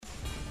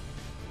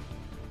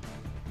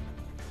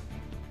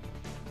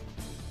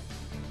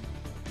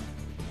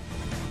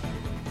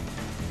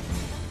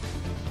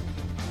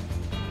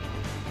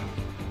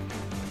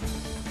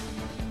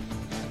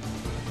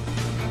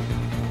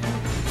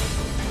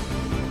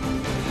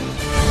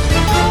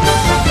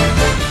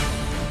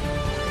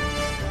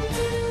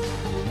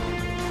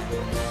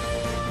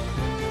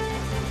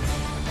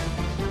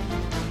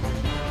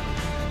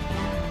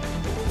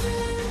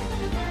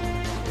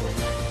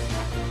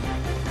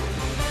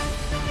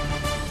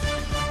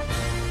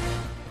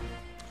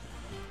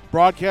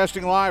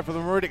Broadcasting live from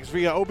the Meridics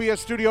via OBS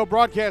Studio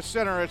Broadcast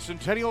Center at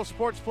Centennial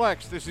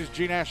Sportsplex. This is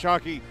G. Nash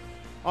Hockey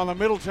on the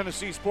Middle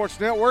Tennessee Sports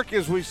Network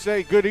as we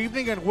say good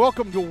evening and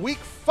welcome to Week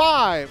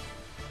 5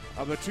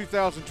 of the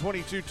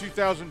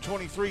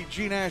 2022-2023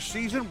 G. Nash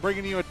season,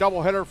 bringing you a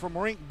doubleheader from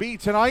Rink B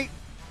tonight.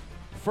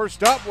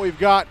 First up, we've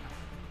got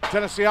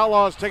Tennessee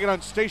Outlaws taking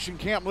on Station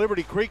Camp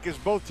Liberty Creek as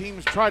both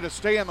teams try to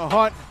stay in the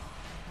hunt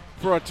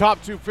for a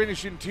top 2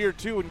 finish in Tier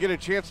 2 and get a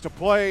chance to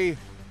play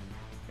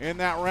in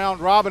that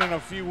round robin in a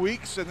few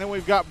weeks. And then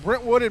we've got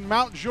Brentwood and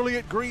Mount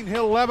Juliet Green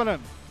Hill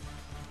Lebanon.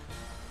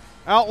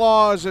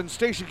 Outlaws and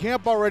Station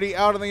Camp already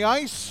out on the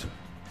ice.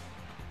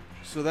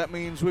 So that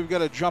means we've got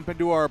to jump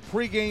into our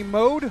pregame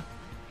mode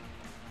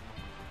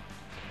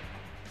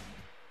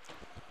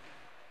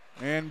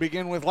and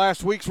begin with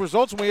last week's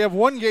results. And we have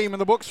one game in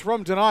the books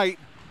from tonight.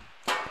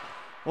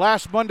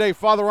 Last Monday,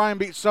 Father Ryan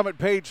beat Summit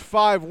Page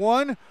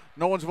 5-1.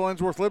 Nolensville,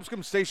 Ensworth,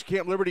 Lipscomb, Station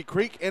Camp Liberty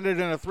Creek ended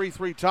in a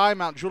 3-3 tie.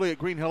 Mount Juliet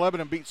Green Hill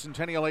Lebanon beat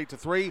Centennial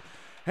 8-3.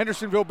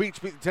 Hendersonville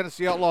Beach beat the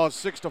Tennessee Outlaws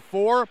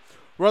 6-4.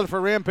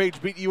 Rutherford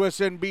Rampage beat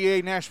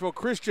USNBA Nashville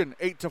Christian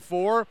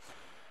 8-4.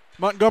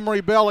 Montgomery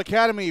Bell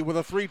Academy with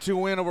a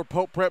 3-2 win over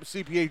Pope Prep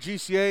CPA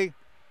GCA.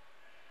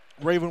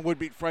 Ravenwood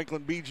beat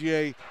Franklin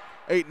BGA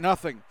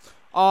 8-0.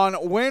 On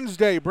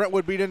Wednesday,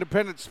 Brentwood beat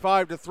Independence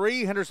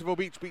 5-3. Hendersonville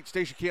Beach beat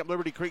Station Camp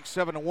Liberty Creek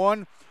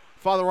 7-1.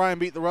 Father Ryan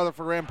beat the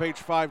Rutherford Rampage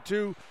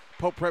 5-2.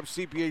 Pope Prep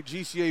CPA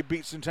GCA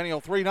beat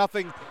Centennial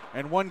 3-0.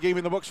 And one game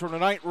in the books from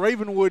tonight,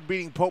 Ravenwood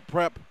beating Pope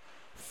Prep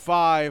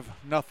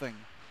 5-0.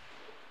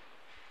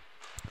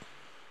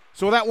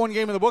 So with that one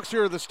game in the books,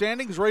 here are the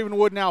standings.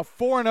 Ravenwood now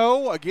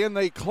 4-0. Again,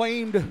 they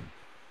claimed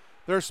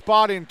their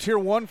spot in Tier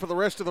 1 for the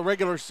rest of the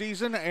regular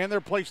season, and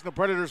they're placed in the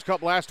Predators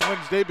Cup last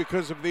Wednesday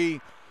because of the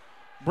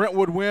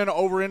Brentwood win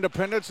over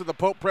Independence and the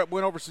Pope Prep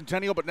win over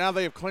Centennial, but now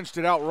they have clinched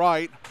it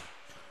outright.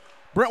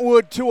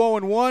 Brentwood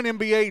 2-0-1,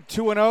 MBA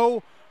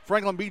 2-0,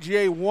 Franklin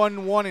BGA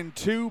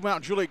 1-1-2,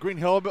 Mount Juliet Green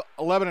Hill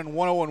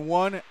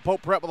 1-1,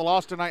 Pope Prep with a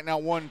loss tonight, now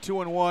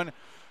 1-2-1,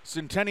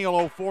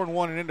 Centennial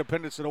 0-4-1, and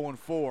Independence at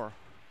 0-4.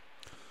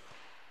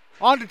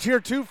 On to Tier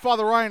 2,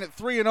 Father Ryan at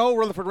 3-0,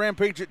 Rutherford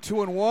Rampage at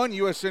 2-1,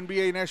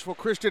 USNBA Nashville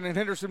Christian and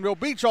Hendersonville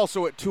Beach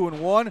also at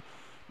 2-1,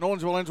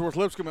 Nolensville Ensworth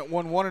Lipscomb at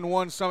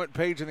 1-1-1, Summit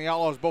Page and the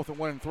Outlaws both at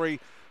 1-3,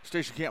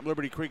 Station Camp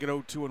Liberty Creek at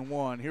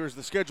 0-2-1. Here's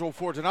the schedule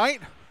for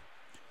tonight.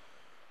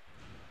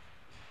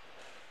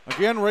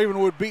 Again,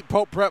 Ravenwood beat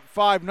Pope Prep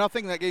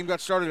 5-0. That game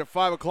got started at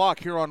 5 o'clock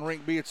here on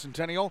Rink B at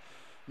Centennial.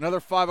 Another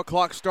 5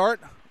 o'clock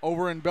start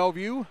over in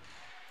Bellevue.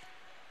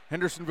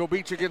 Hendersonville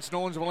Beach against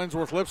Nolensville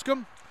Ensworth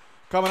Lipscomb.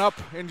 Coming up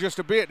in just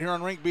a bit here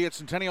on Rink B at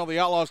Centennial, the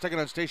Outlaws taking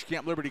on Station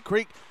Camp Liberty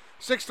Creek.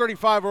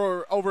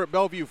 6:35 over at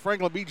Bellevue,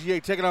 Franklin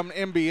BGA taking on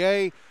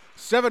MBA.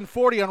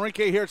 7:40 on Rink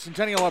A here at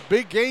Centennial. A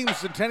big game,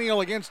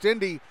 Centennial against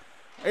Indy.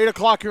 8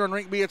 o'clock here on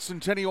Rink B at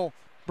Centennial.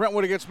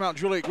 Brentwood against Mount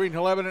Juliet Green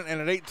Hill Lebanon, and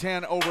at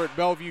 8:10 over at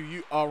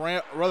Bellevue,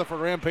 Rutherford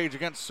Rampage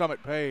against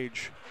Summit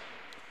Page.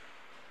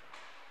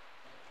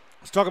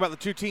 Let's talk about the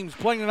two teams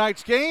playing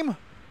tonight's game.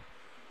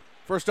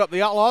 First up,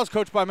 the Outlaws,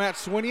 coached by Matt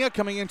Swinia,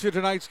 coming into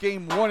tonight's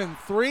game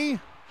 1-3.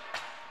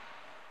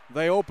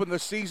 They opened the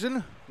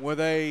season with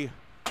a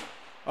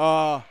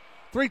 3-2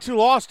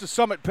 loss to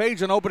Summit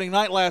Page on opening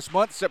night last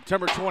month,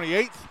 September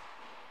 28th.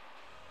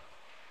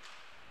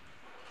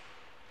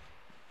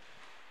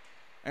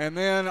 And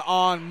then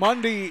on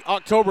Monday,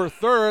 October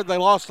 3rd, they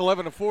lost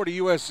 11-4 to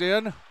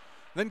USN.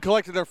 Then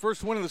collected their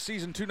first win of the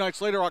season 2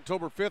 nights later,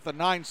 October 5th, a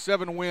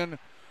 9-7 win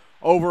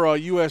over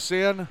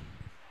USN.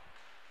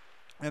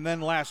 And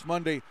then last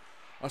Monday,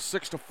 a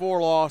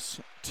 6-4 loss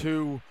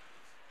to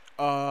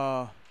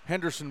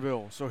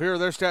Hendersonville. So here are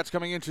their stats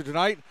coming into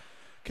tonight.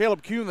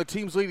 Caleb Kuhn, the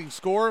team's leading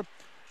scorer.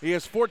 He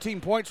has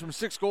 14 points from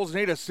 6 goals and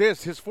 8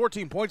 assists. His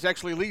 14 points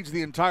actually leads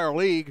the entire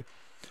league.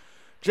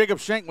 Jacob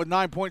Schenk with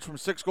 9 points from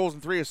 6 goals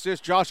and 3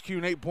 assists. Josh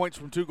Kuhn, 8 points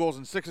from 2 goals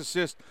and 6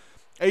 assists.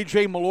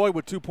 A.J. Malloy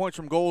with 2 points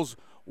from goals.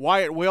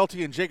 Wyatt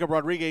Welty and Jacob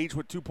Rodriguez each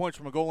with 2 points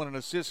from a goal and an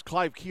assist.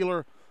 Clive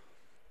Keeler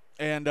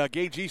and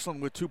Gage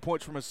Eastland with 2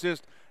 points from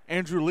assist.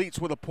 Andrew Leitz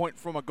with a point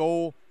from a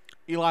goal.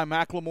 Eli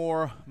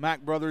McLemore,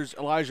 Mac Brothers,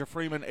 Elijah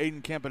Freeman,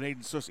 Aiden Kemp, and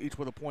Aiden Suss each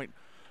with a point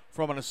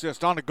from an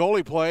assist. On to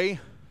goalie play.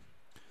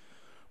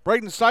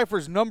 Braden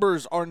Cypher's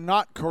numbers are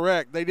not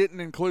correct. They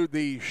didn't include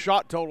the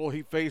shot total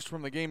he faced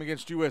from the game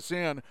against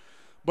USN,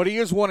 but he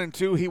is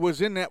 1-2. He was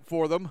in net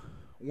for them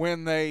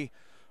when they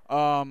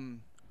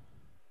beat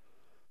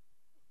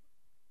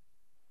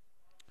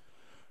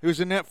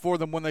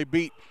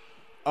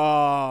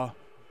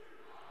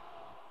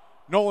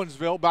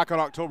Nolensville back on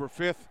October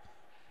 5th.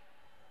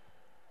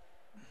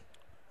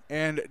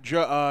 And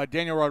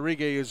Daniel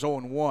Rodriguez is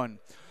 0-1.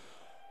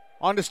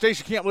 On to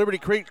Station Camp Liberty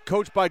Creek,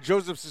 coached by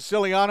Joseph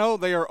Siciliano.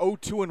 They are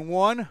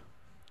 0-2-1.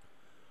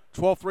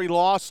 12-3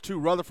 loss to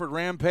Rutherford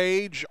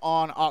Rampage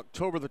on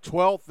October the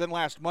 12th. Then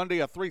last Monday,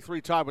 a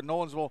 3-3 tie with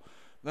Nolensville.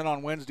 Then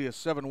on Wednesday, a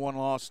 7-1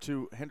 loss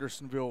to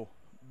Hendersonville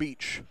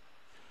Beach.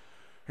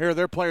 Here are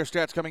their player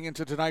stats coming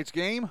into tonight's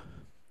game.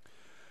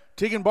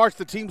 Tegan Bart's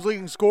the team's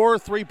leading scorer,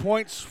 3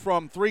 points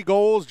from 3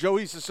 goals.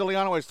 Joey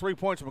Siciliano has 3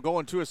 points from a goal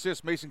and 2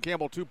 assists. Mason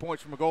Campbell, 2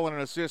 points from a goal and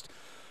an assist.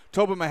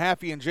 Tobin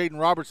Mahaffey and Jaden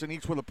Robertson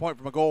each with a point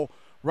from a goal.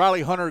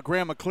 Riley Hunter,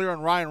 Graham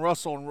McClearen, Ryan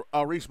Russell,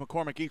 and Reese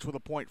McCormick each with a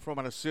point from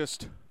an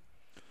assist.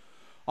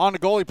 On the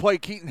goalie play,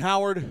 Keaton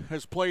Howard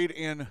has played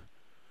in,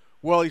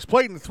 he's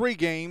played in 3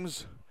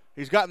 games.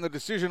 He's gotten the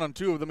decision on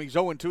 2 of them. He's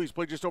 0-2. He's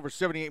played just over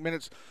 78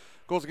 minutes.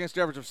 Goals against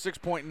average of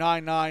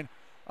 6.99.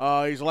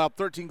 He's allowed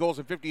 13 goals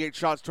and 58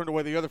 shots, turned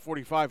away the other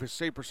 45. His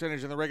save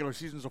percentage in the regular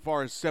season so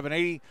far is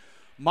 .780.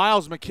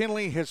 Miles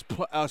McKinley has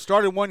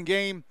started 1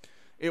 game.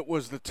 It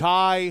was the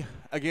tie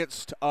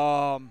against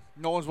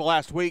Nolensville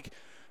last week.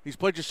 He's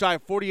played just shy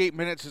of 48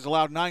 minutes. Has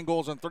allowed 9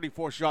 goals on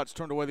 34 shots,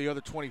 turned away the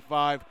other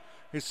 25.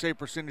 His save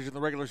percentage in the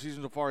regular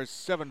season so far is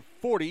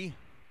 .740.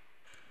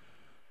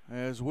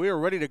 As we are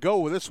ready to go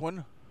with this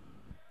one.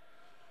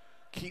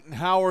 Keaton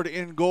Howard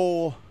in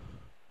goal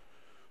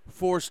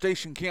for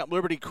Station Camp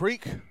Liberty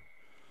Creek.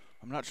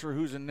 I'm not sure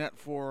who's in net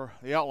for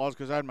the Outlaws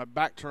because I had my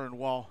back turned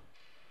while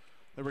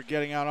they were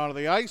getting out onto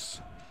the ice.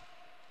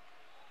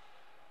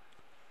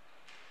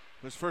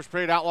 This first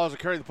period, Outlaws will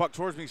carry the puck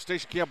towards me.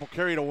 Station Camp will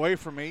carry it away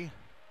from me.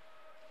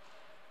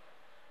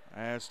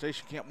 As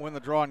Station Camp win the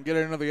draw and get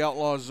it into the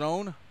Outlaws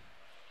zone.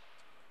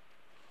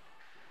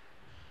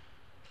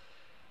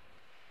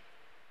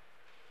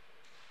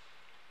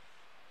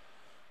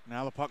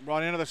 Now the puck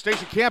brought into the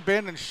Station Camp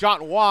end and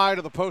shot wide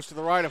of the post to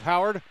the right of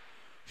Howard.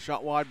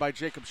 Shot wide by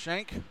Jacob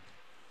Schenk.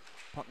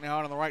 Puck now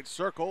out in the right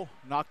circle.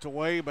 Knocked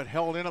away but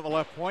held in at the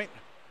left point.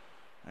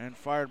 And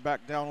fired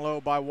back down low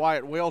by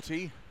Wyatt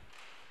Whaley.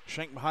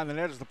 Schenk behind the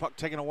net as the puck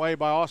taken away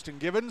by Austin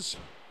Gibbons.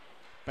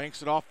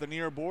 Banks it off the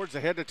near boards.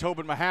 Ahead to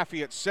Tobin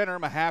Mahaffey at center.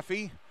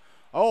 Mahaffey,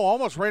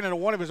 almost ran into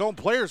one of his own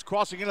players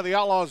crossing into the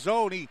Outlaw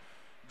zone. He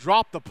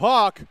dropped the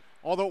puck,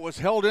 although it was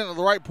held in at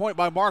the right point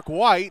by Mark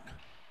White.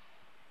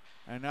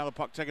 And now the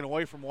puck taken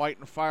away from White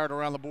and fired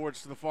around the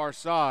boards to the far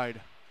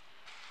side.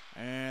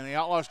 And the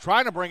Outlaws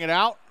trying to bring it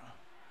out.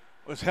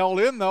 Was held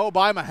in, though,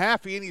 by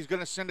Mahaffey, and he's going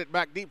to send it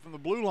back deep from the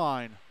blue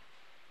line.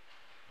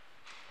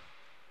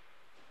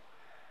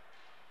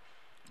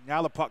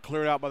 Now the puck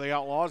cleared out by the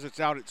Outlaws. It's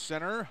out at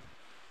center.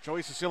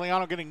 Joey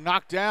Siciliano getting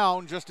knocked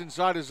down just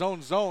inside his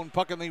own zone.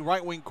 Puck in the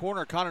right wing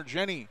corner. Connor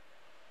Jenny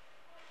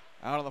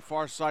out on the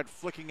far side,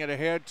 flicking it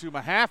ahead to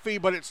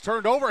Mahaffey, but it's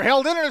turned over,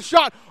 held in, and a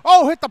shot.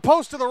 Hit the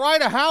post to the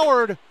right of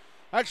Howard.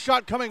 That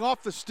shot coming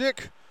off the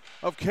stick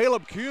of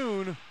Caleb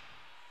Kuhn.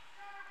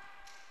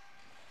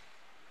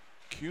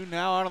 Kuhn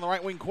now out on the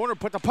right wing corner,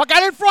 put the puck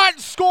out in front.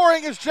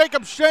 Scoring is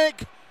Jacob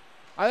Schenk.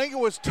 I think it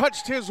was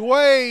touched his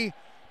way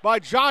by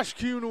Josh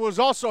Kuhn, who was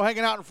also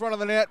hanging out in front of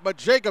the net, but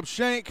Jacob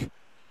Schenk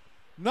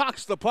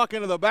knocks the puck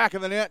into the back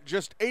of the net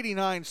just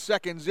 89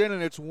 seconds in,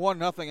 and it's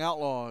 1-0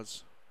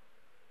 Outlaws.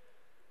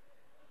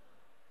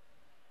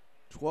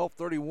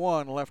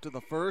 12:31 left in the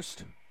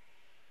first.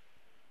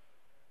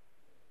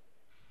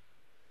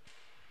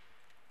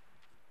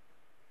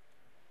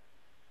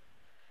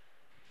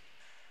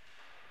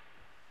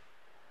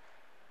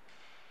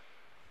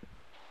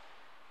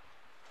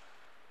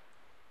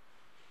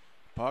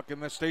 Puck in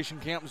the Station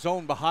Camp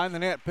zone behind the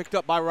net, picked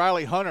up by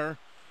Riley Hunter,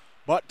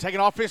 but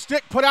taken off his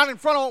stick, put out in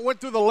front of it,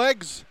 went through the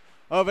legs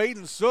of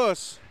Aiden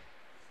Suss,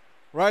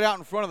 right out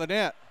in front of the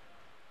net.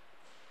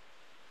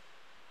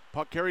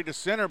 Puck carried to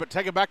center, but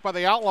taken back by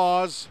the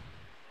Outlaws.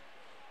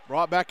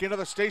 Brought back into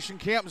the Station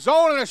Camp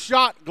zone, and a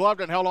shot gloved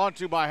and held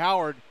onto by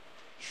Howard.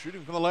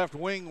 Shooting from the left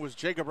wing was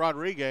Jacob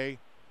Rodriguez.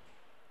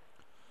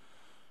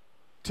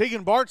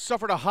 Tegan Bart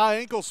suffered a high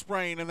ankle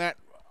sprain in that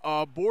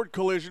board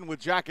collision with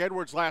Jack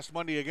Edwards last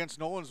Monday against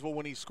Nolensville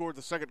when he scored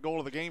the second goal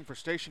of the game for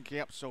Station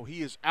Camp, so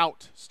he is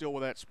out still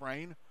with that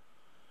sprain.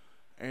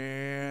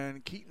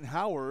 And Keaton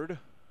Howard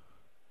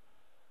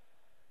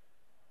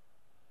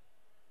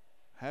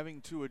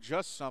having to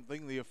adjust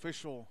something. The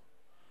official,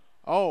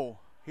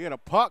 he had a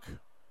puck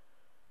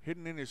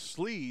hidden in his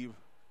sleeve.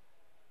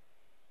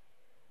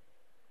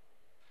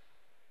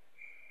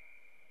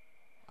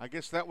 I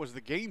guess that was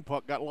the game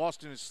puck, got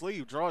lost in his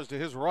sleeve, draws to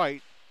his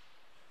right.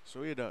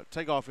 So he had to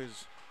take off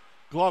his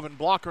glove and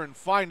blocker and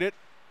find it.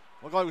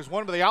 Looked like it was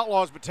one by the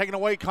Outlaws, but taken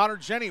away. Connor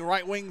Jenny,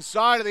 right wing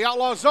side of the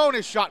Outlaw zone.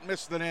 His shot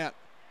missed the net.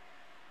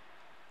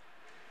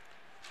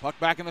 Puck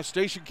back in the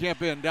Station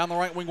Camp end. Down the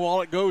right wing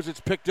wall it goes. It's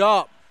picked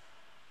up.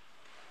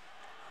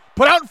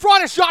 Put out in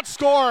front, a shot,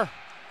 score.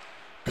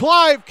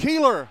 Clive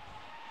Keeler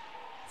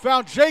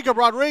found Jacob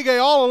Rodriguez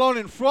all alone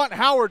in front.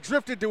 Howard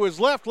drifted to his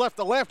left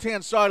the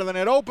left-hand side of the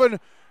net open,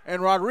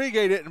 and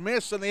Rodriguez didn't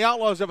miss, and the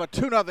Outlaws have a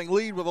 2-0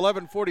 lead with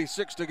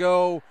 11:46 to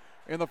go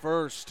in the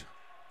first.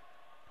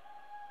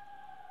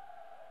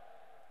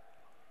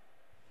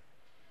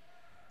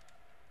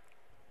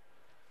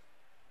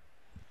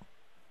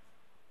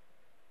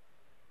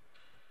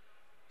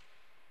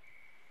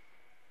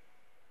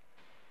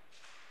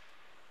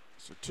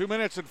 So 2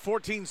 minutes and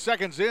 14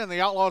 seconds in,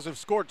 the Outlaws have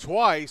scored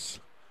twice.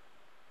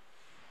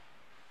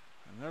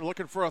 And they're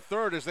looking for a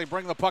third as they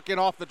bring the puck in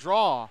off the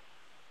draw.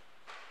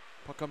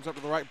 Puck comes up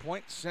to the right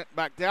point, sent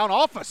back down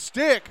off the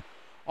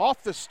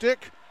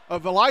stick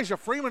of Elijah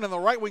Freeman in the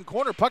right wing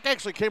corner. Puck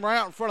actually came right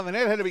out in front of the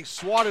net, had to be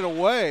swatted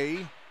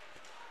away.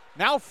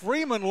 Now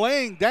Freeman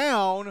laying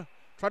down,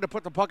 tried to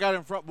put the puck out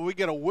in front, but we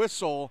get a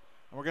whistle,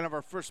 and we're going to have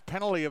our first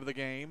penalty of the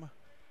game.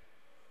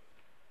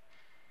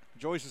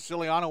 Joey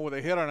Siciliano with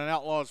a hit on an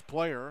Outlaws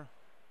player.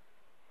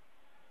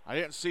 I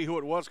didn't see who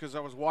it was because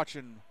I was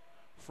watching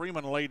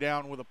Freeman lay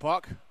down with a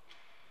puck.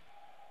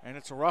 And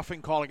it's a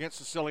roughing call against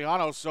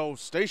Siciliano, so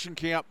Station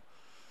Camp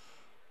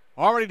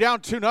already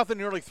down 2-0,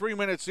 nearly 3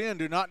 minutes in.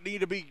 Do not need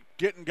to be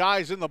getting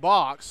guys in the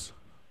box.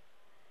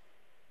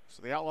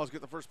 So the Outlaws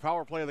get the first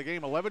power play of the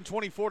game.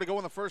 11:24 to go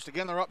in the first.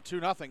 Again, they're up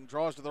 2-0.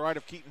 Draws to the right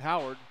of Keaton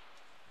Howard.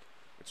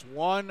 It's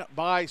won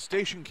by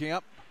Station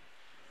Camp.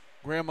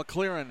 Graham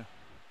McLaren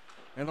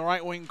in the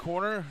right wing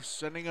corner,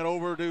 sending it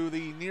over to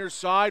the near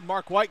side.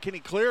 Mark White, can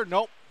he clear?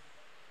 Nope.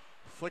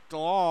 Flicked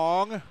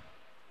along.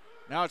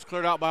 Now it's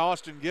cleared out by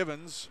Austin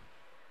Givens.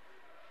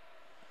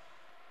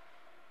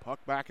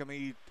 Puck back in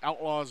the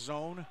Outlaws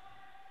zone.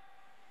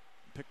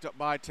 Picked up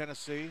by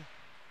Tennessee.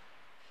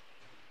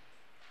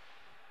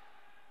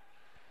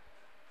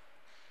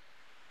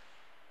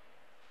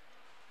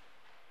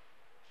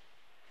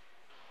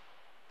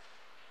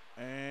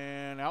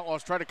 And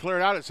Outlaws try to clear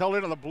it out. It's held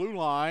into the blue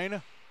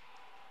line.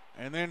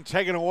 And then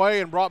taken away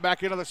and brought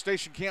back into the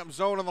Station Camp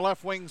zone on the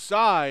left wing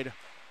side.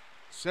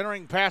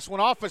 Centering pass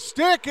went off a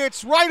stick.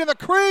 It's right in the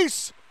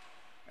crease.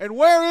 And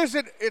where is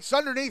it? It's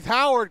underneath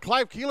Howard.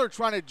 Clive Keeler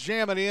trying to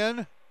jam it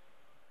in.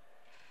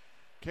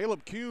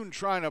 Caleb Kuhn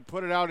trying to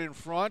put it out in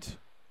front.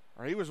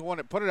 Or he was the one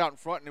that put it out in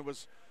front, and it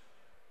was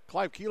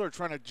Clive Keeler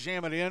trying to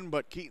jam it in,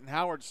 but Keaton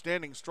Howard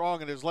standing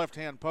strong at his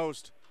left-hand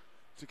post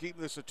to keep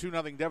this a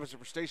 2-0 deficit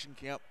for Station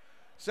Camp.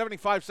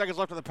 75 seconds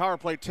left on the power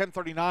play,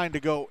 10:39 to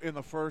go in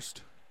the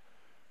first.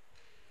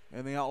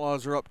 And the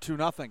Outlaws are up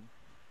 2-0.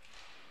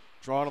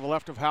 Draw to the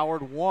left of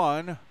Howard,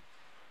 won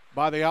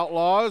by the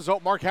Outlaws. Oh,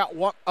 Mark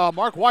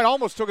White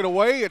almost took it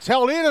away. It's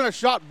held in and a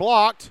shot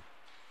blocked.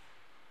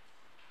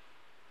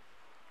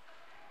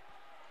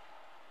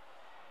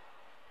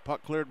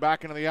 Puck cleared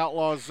back into the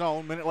Outlaws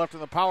zone. Minute left in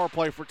the power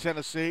play for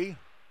Tennessee.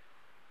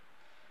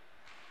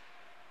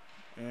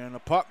 And the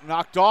puck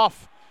knocked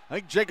off. I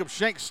think Jacob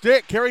Schenk's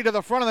stick carried to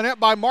the front of the net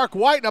by Mark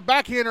White, and a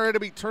backhander had to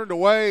be turned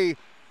away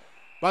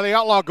by the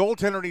Outlaw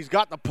goaltender, and he's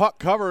got the puck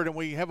covered, and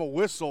we have a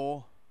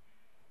whistle.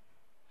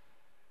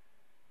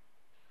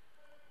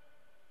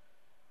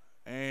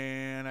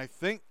 And I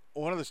think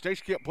one of the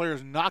Station Camp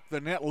players knocked the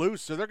net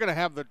loose, so they're going to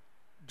have the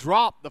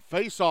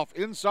face-off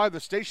inside the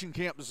Station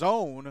Camp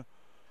zone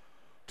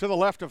to the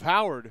left of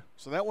Howard.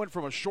 So that went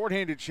from a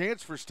shorthanded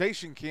chance for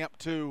Station Camp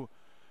to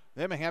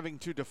them having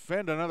to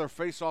defend another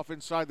face-off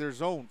inside their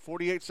zone.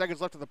 48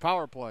 seconds left of the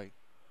power play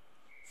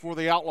for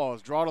the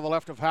Outlaws. Draw to the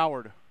left of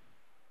Howard.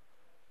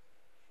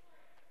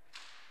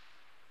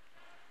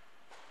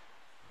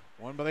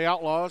 Won by the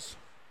Outlaws.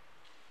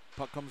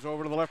 Puck comes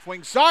over to the left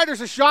wing side.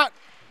 There's a shot.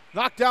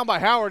 Knocked down by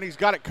Howard, and he's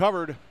got it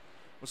covered. It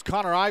was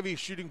Connor Ivey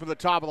shooting from the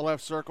top of the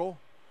left circle.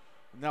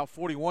 And now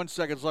 41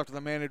 seconds left of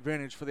the man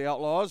advantage for the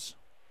Outlaws.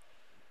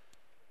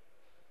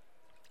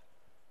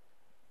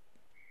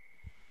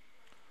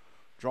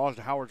 Draws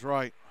to Howard's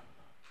right.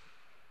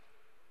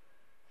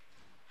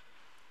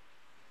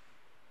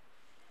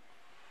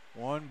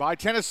 Won by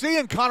Tennessee,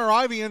 and Connor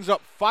Ivey ends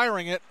up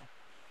firing it.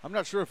 I'm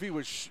not sure if he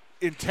was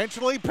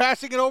intentionally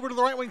passing it over to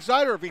the right wing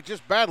side or if he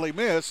just badly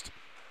missed.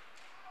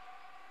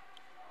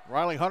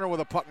 Riley Hunter with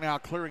a puck now,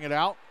 clearing it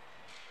out.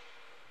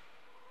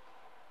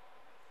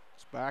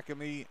 It's back in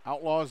the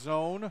Outlaw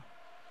zone.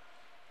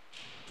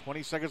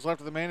 20 seconds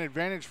left of the man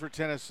advantage for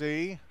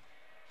Tennessee.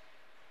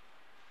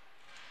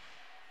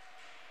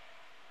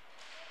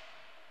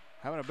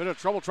 Having a bit of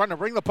trouble trying to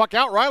bring the puck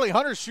out. Riley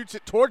Hunter shoots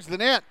it towards the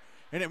net,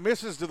 and it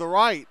misses to the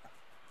right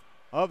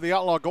of the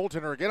Outlaw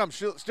goaltender. Again, I'm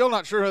still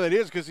not sure who that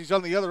is because he's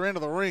on the other end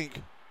of the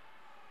rink.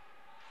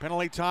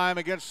 Penalty time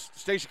against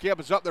Station Camp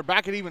is up. They're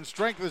back at even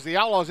strength as the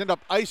Outlaws end up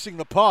icing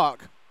the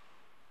puck.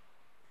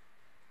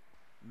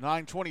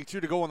 9:22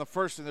 to go in the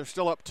first, and they're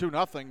still up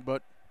 2-0,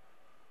 but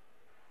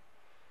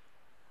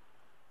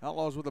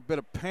Outlaws with a bit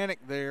of panic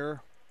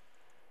there.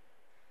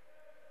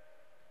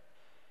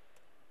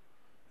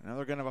 Now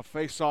they're going to have a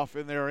face-off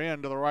in their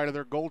end to the right of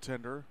their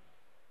goaltender.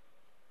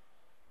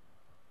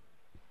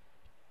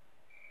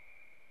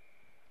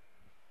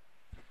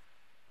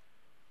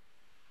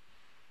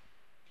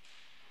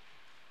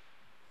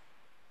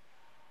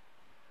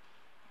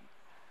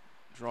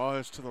 Draw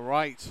is to the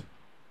right.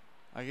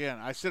 Again,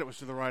 I said it was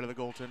to the right of the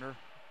goaltender.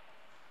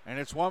 And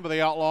it's won by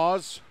the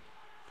Outlaws.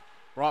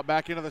 Brought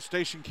back into the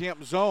Station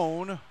Camp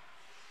zone.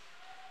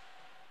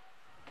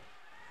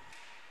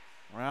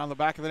 Around the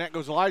back of the net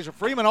goes Elijah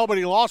Freeman. Oh, but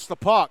he lost the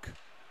puck.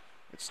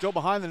 It's still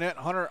behind the net.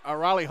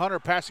 Riley Hunter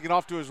passing it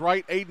off to his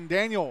right. Aiden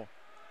Daniel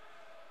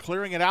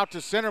clearing it out to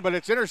center, but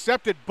it's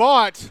intercepted.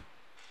 But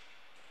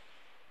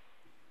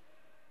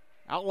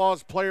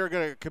Outlaws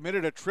player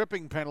committed a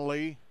tripping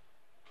penalty.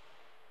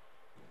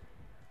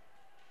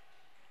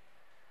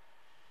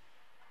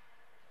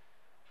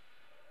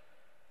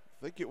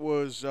 I think it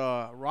was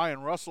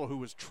Ryan Russell who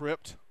was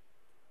tripped.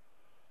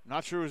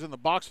 Not sure who's in the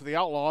box for the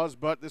Outlaws,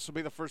 but this will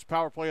be the first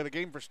power play of the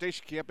game for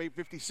Station Camp.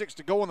 8:56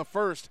 to go in the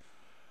first.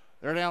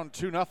 They're down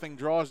 2-0.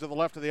 Draws to the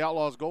left of the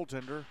Outlaws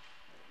goaltender.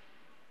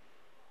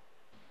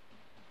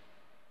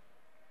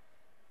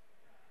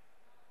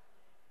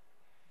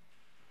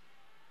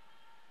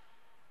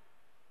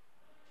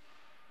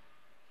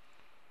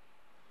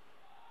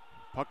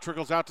 Puck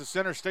trickles out to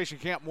center. Station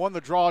Camp won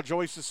the draw.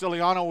 Joey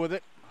Siciliano with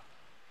it.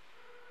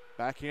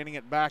 Backhanding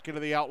it back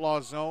into the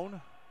Outlaw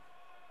zone.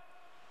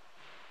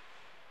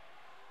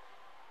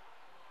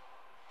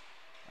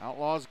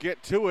 Outlaws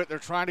get to it. They're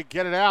trying to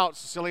get it out.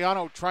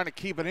 Siciliano trying to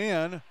keep it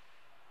in.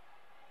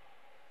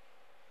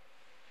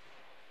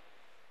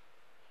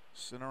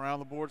 Sent around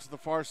the boards to the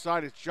far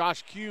side. It's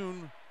Josh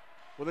Kuhn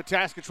with a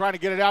task of trying to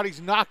get it out.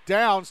 He's knocked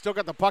down. Still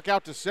got the puck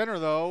out to center,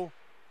 though.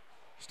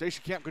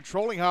 Station Camp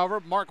controlling, however.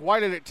 Mark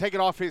White had it taken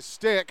off his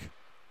stick.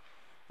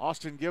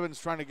 Austin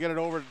Gibbons trying to get it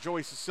over to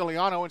Joey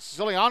Siciliano. And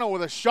Siciliano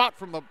with a shot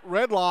from the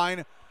red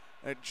line.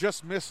 It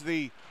just missed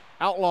the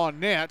Outlaw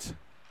net.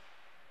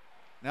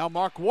 Now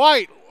Mark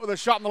White with a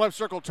shot in the left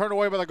circle, turned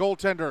away by the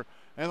goaltender,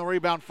 and the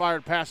rebound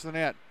fired past the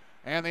net.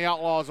 And the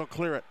Outlaws will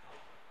clear it.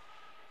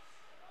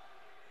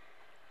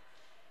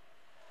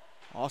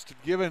 Austin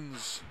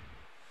Gibbons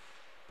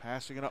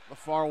passing it up the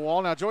far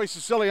wall. Now Joey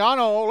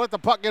Siciliano let the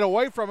puck get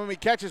away from him. He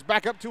catches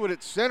back up to it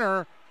at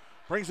center.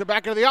 Brings it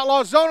back into the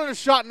Outlaws zone, and a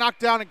shot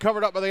knocked down and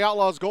covered up by the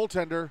Outlaws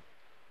goaltender.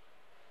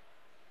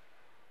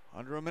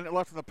 Under a minute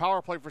left in the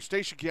power play for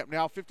Station Camp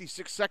now.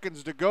 56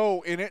 seconds to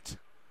go in it.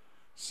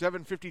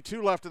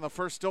 7:52 left in the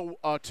first, still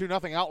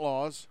 2-0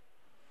 Outlaws.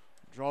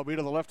 Draw will be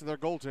to the left of their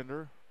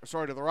goaltender.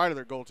 Sorry, to the right of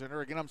their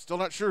goaltender. Again, I'm still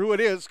not sure who it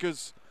is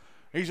because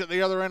he's at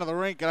the other end of the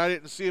rink, and I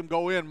didn't see him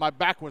go in. My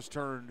back was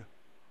turned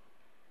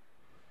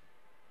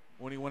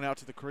when he went out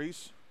to the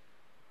crease.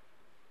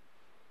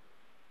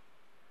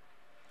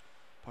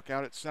 Puck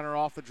out at center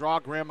off the draw.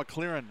 Graham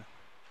McLaren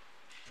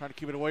trying to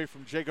keep it away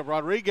from Jacob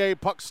Rodriguez.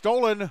 Puck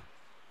stolen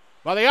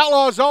by the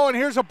Outlaws. Oh, and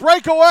here's a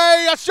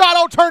breakaway. A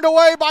shot turned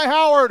away by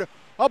Howard.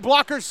 A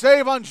blocker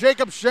save on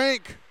Jacob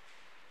Shank.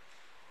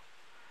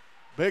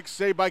 Big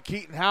save by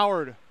Keaton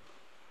Howard.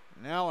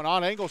 Now an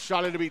odd angle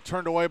shot in to be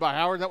turned away by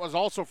Howard. That was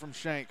also from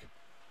Shank.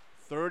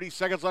 30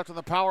 seconds left in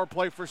the power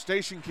play for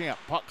Station Camp.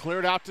 Puck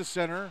cleared out to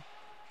center.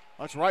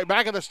 That's right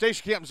back in the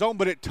Station Camp zone,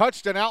 but it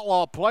touched an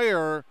Outlaw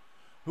player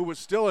who was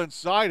still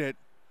inside it.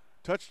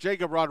 Touched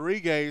Jacob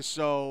Rodriguez,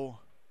 so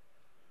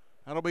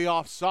that'll be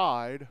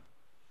offside.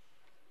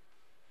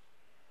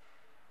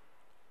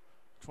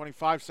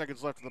 25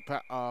 seconds left in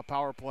the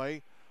power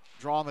play.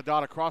 Drawing the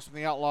dot across from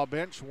the Outlaw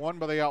bench. Won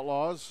by the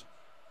Outlaws.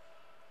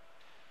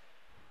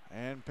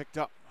 And picked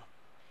up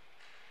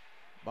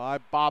by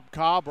Bob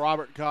Cobb,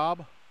 Robert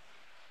Cobb.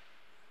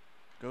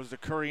 Goes to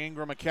Curry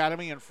Ingram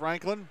Academy in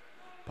Franklin.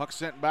 Puck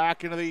sent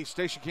back into the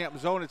Station Camp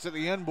zone. It's at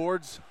the end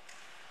boards.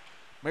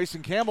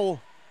 Mason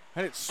Campbell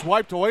had it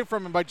swiped away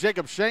from him by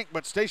Jacob Shank,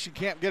 but Station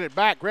Camp get it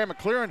back. Graham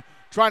McLaren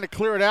trying to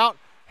clear it out.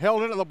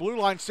 Held into the blue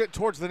line, sent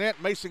towards the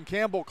net. Mason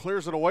Campbell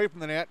clears it away from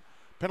the net.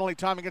 Penalty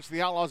time against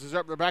the Outlaws is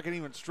up. They're back at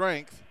even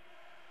strength.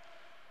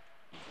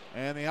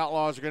 And the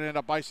Outlaws are going to end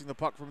up icing the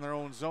puck from their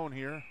own zone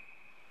here.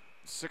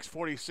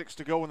 6:46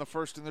 to go in the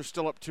first, and they're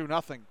still up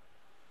 2-0.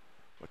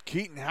 But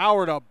Keaton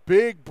Howard, a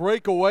big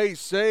breakaway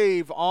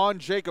save on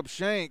Jacob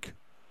Shank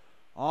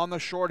on the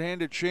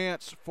shorthanded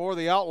chance for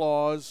the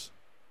Outlaws.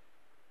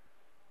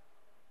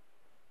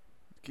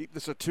 Keep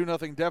this a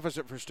 2-0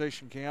 deficit for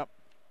Station Camp.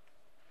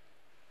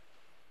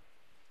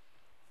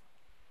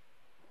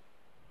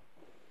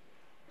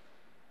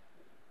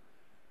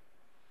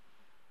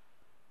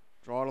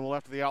 Draw to the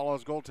left of the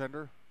Outlaws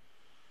goaltender.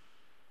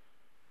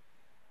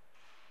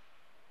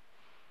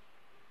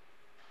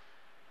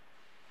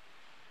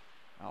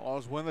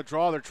 Outlaws win the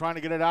draw. They're trying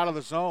to get it out of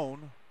the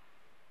zone.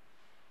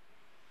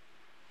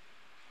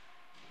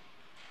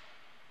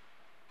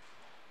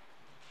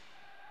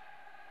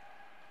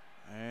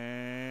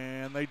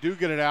 And they do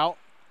get it out.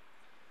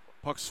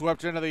 Puck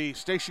swept into the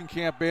Station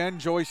Camp end.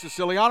 Joey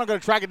Siciliano going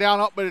to track it down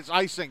up, but it's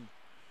icing.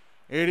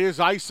 It is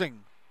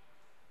icing.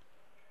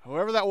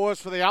 Whoever that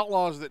was for the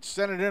Outlaws that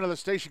sent it into the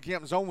Station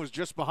Camp zone was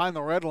just behind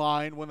the red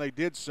line when they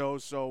did so.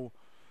 So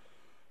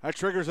that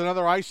triggers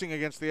another icing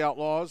against the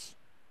Outlaws.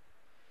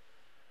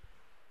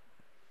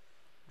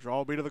 Draw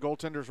will be to the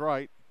goaltender's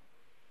right.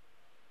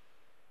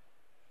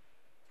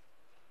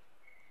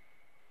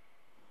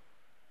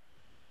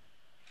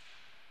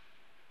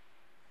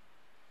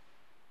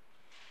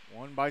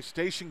 Won by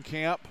Station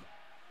Camp,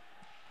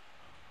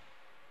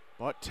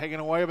 but taken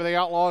away by the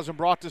Outlaws and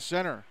brought to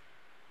center.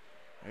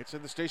 It's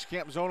in the Station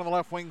Camp zone on the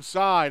left wing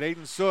side.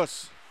 Aiden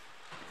Suss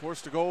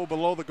forced to go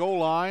below the goal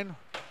line.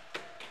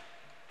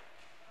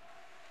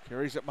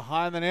 Carries it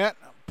behind the net.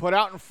 Put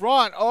out in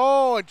front.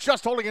 Oh, and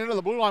just holding it into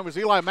the blue line was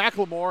Eli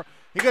McLemore.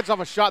 He gets off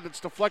a shot that's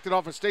deflected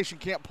off a Station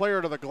Camp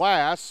player to the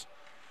glass.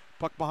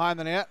 Puck behind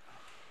the net.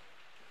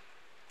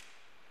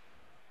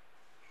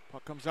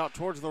 Puck comes out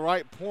towards the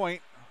right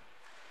point.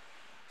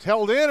 It's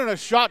held in, and a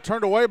shot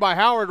turned away by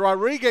Howard.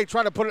 Rodriguez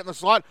trying to put it in the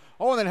slot.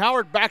 Oh, and then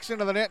Howard backs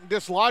into the net and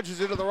dislodges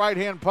it to the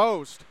right-hand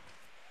post.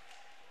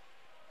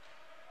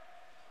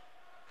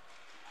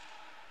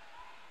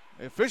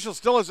 The official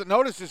still hasn't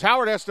noticed as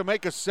Howard has to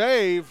make a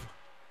save.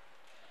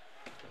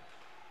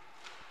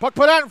 Puck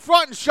put out in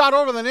front and shot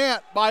over the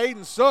net by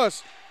Aiden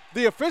Suss.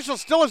 The official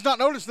still has not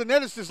noticed the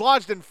net is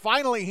dislodged, and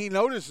finally he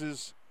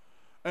notices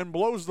and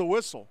blows the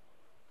whistle.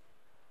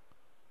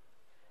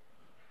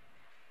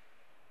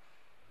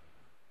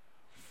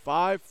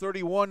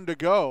 5:31 to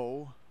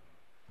go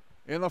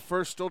in the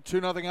first, still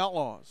 2-0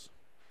 Outlaws.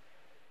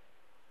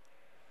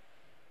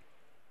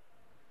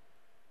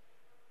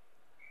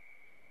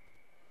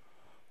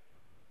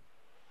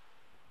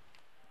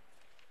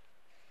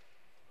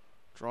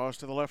 Draws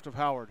to the left of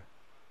Howard.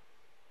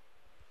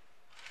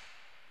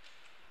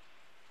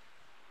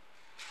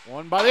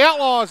 Won by the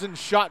Outlaws and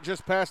shot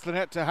just past the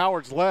net to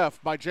Howard's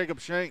left by Jacob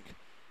Schenk,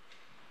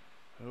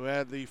 who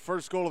had the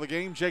first goal of the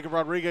game. Jacob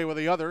Rodriguez with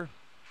the other.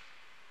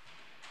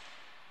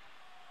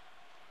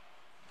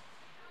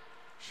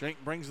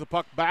 Schenk brings the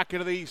puck back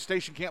into the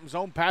station camp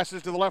zone,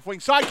 passes to the left wing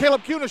side.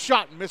 Caleb Kuhn, a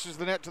shot and misses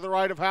the net to the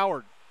right of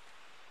Howard.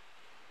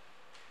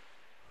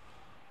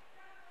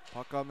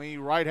 Puck on the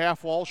right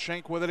half wall.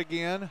 Schenk with it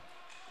again.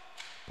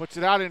 Puts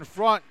it out in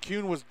front.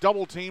 Kuhn was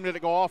double teamed. Did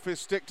it go off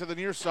his stick to the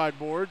near side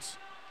boards.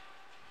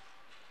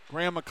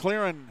 Graham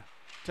McLaren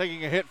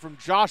taking a hit from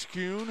Josh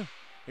Kuhn.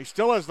 He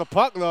still has the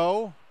puck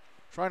though.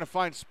 Trying to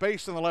find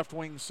space on the left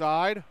wing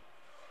side.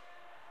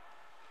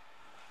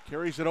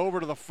 Carries it over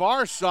to the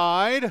far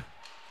side.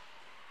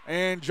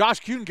 And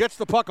Josh Kuhn gets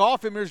the puck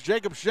off him. Here's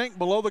Jacob Schenk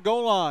below the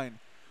goal line.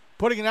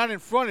 Putting it out in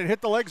front. It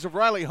hit the legs of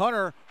Riley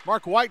Hunter.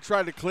 Mark White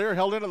tried to clear.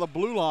 Held into the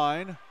blue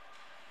line.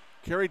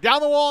 Carried down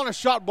the wall and a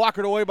shot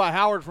blockered away by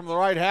Howard from the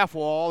right half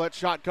wall. That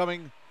shot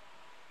coming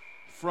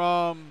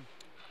from,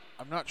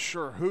 I'm not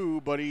sure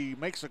who, but he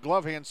makes a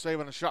glove hand save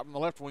on a shot from the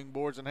left wing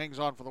boards and hangs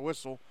on for the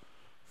whistle.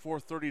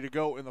 4:30 to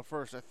go in the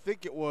first. I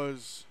think it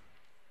was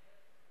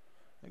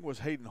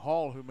Hayden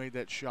Hall who made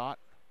that shot.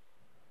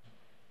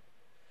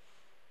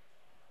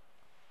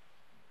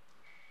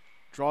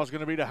 Draw's going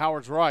to be to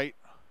Howard's right.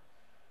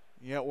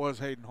 Yeah, it was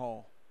Hayden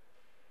Hall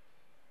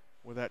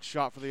with that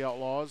shot for the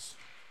Outlaws.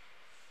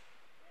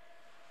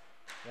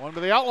 One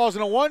to the Outlaws,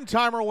 and a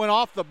one-timer went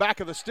off the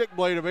back of the stick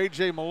blade of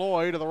A.J.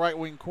 Malloy to the right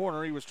wing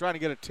corner. He was trying to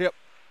get a tip.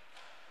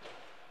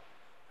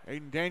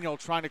 Aiden Daniel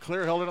trying to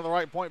clear, held into the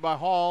right point by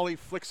Hall. He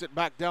flicks it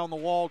back down the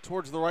wall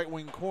towards the right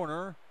wing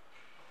corner.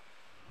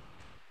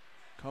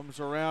 Comes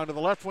around to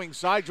the left wing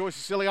side. Joey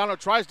Siciliano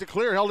tries to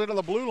clear, held into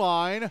the blue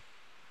line.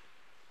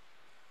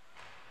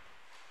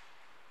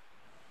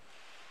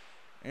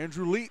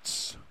 Andrew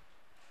Leitz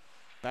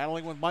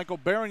battling with Michael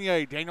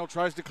Bernier. Daniel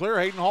tries to clear.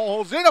 Hayden Hall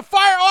holds in a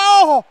fire.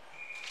 Oh!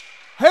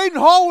 Hayden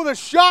Hall with a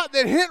shot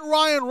that hit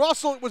Ryan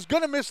Russell. It was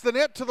going to miss the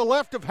net to the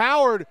left of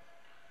Howard.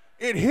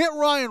 It hit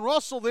Ryan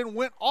Russell, then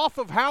went off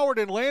of Howard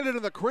and landed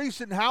in the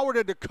crease, and Howard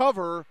had to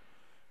cover.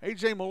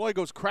 A.J. Malloy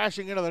goes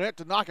crashing into the net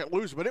to knock it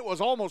loose, but it was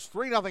almost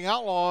 3-0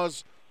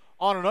 Outlaws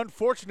on an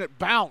unfortunate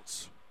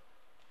bounce.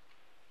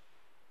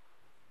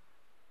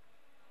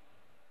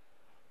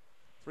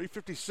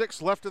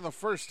 3:56 left in the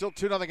first, still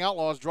 2-0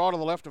 Outlaws. Draw to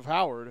the left of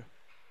Howard.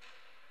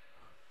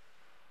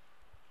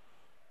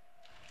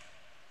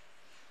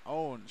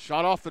 Oh, and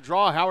shot off the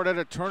draw. Howard had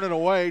to turn it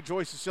away.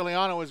 Joey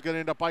Siciliano is going to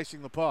end up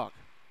icing the puck.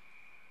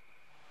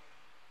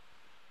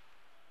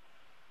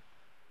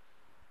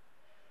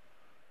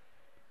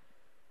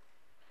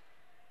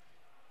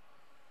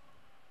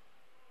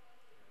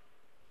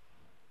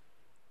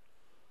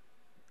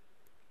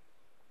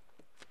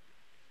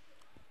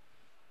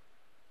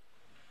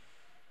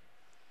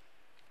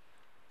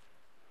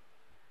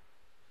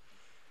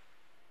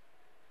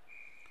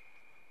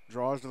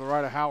 Draws to the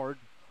right of Howard.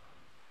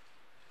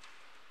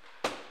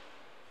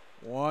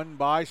 Won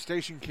by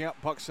Station Camp.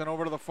 Puck sent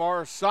over to the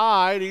far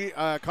side.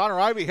 Connor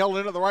Ivey held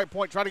into the right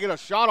point, trying to get a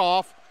shot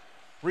off.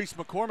 Reese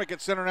McCormick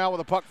at center now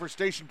with a puck for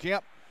Station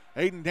Camp.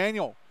 Aiden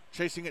Daniel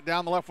chasing it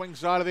down the left wing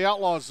side of the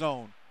Outlaws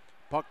zone.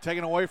 Puck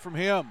taken away from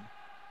him.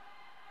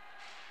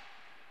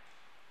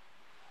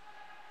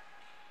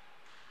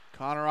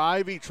 Connor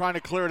Ivey trying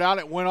to clear it out.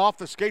 It went off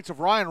the skates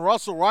of Ryan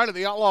Russell right at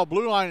the Outlaw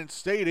blue line and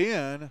stayed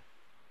in.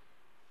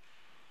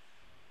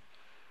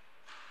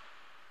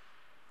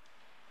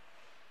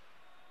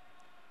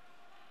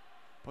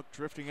 Puck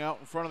drifting out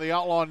in front of the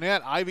Outlaw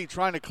net. Ivey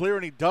trying to clear,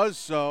 and he does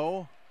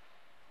so.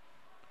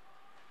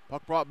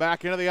 Puck brought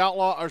back into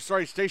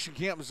the Station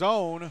Camp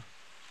zone.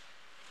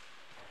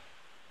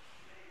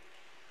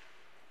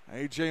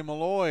 A.J.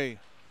 Malloy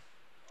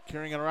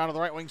carrying it around to the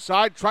right wing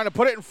side, trying to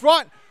put it in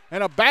front,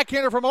 and a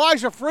backhander from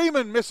Elijah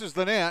Freeman misses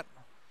the net.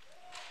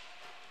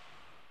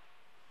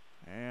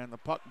 And the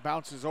puck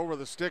bounces over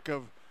the stick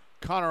of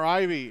Connor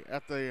Ivey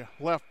at the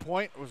left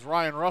point. It was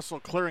Ryan Russell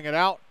clearing it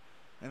out.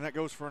 And that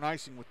goes for an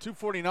icing with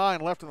 2:49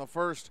 left in the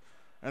first,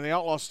 and the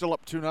Outlaws still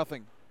up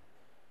 2-0.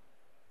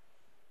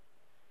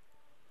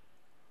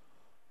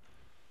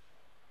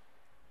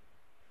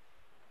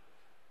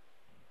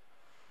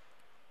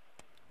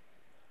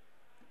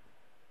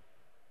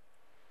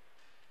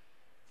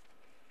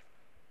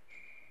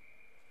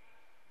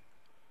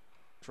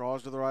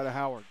 Draws to the right of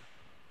Howard.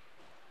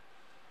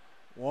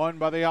 Won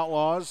by the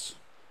Outlaws.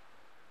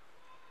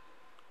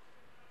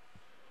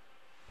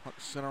 Puck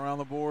sent around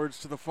the boards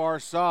to the far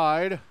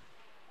side.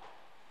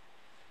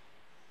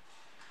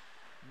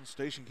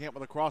 Station Camp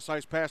with a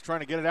cross-ice pass trying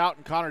to get it out,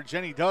 and Connor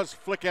Jenny does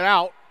flick it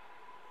out.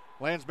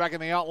 Lands back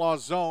in the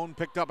Outlaws zone,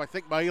 picked up, I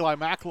think, by Eli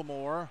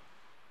McLemore.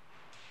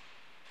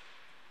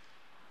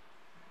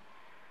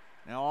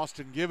 Now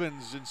Austin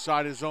Givens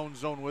inside his own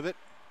zone with it.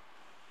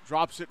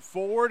 Drops it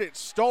forward, it's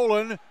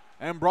stolen,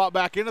 and brought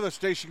back into the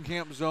Station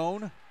Camp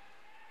zone.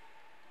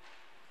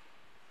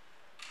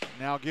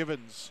 Now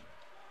Givens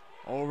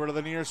over to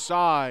the near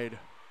side.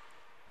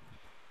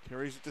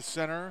 Carries it to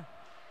center.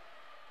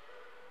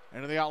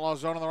 Into the Outlaw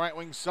zone on the right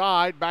wing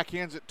side.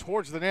 Backhands it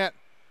towards the net.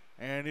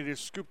 And it is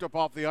scooped up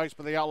off the ice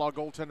by the Outlaw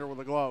goaltender with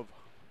a glove.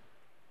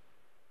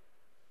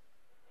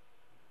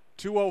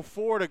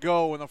 2:04 to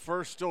go in the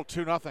first, still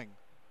 2-0.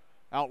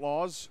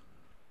 Outlaws.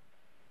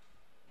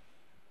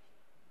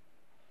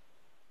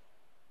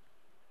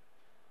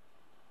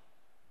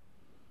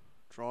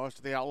 Draws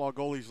to the Outlaw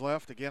goalie's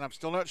left. Again, I'm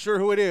still not sure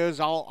who it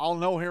is. I'll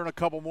know here in a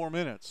couple more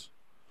minutes,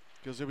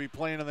 because he'll be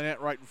playing in the net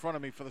right in front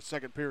of me for the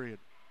second period.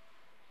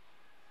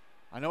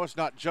 I know it's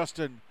not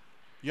Justin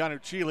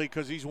Yanuchili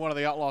because he's one of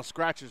the Outlaw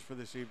scratches for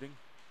this evening.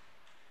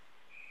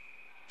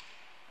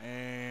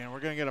 And we're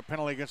going to get a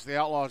penalty against the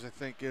Outlaws, I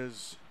think,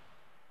 as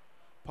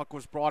puck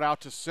was brought out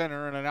to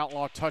center and an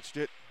Outlaw touched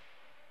it.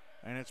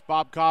 And it's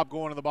Bob Cobb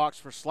going to the box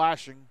for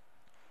slashing.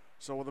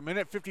 So with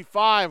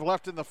 1:55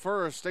 left in the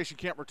first, Station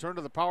Camp return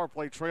to the power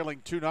play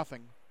trailing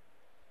 2-0.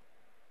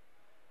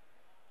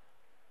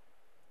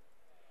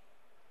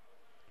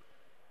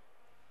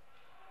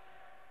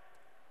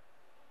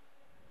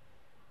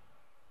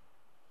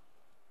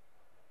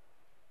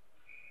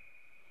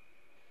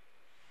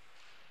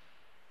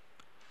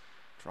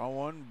 Draw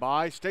one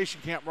by Station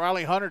Camp.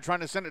 Riley Hunter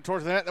trying to send it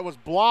towards the net. That was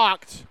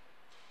blocked.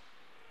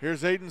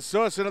 Here's Aiden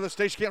Suss into the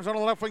Station Camp zone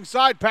on the left wing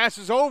side.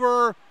 Passes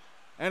over.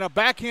 And a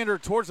backhander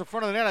towards the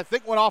front of the net. I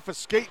think went off a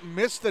skate and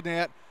missed the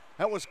net.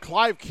 That was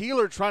Clive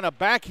Keeler trying to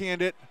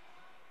backhand it.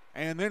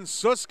 And then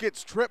Suss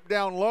gets tripped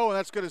down low. And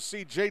that's going to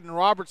see Jaden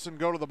Robertson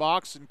go to the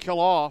box and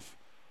kill off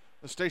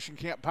the Station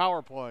Camp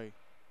power play.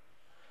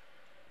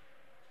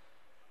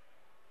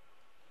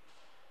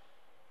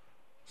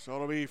 So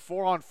it'll be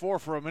 4-on-4 for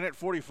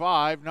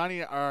 1:45.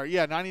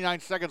 99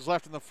 seconds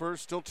left in the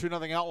first. Still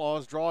 2-0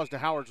 Outlaws. Draws to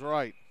Howard's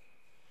right.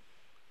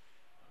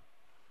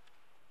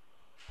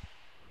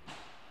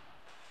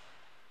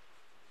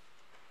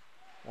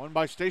 One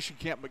by Station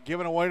Camp, but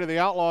given away to the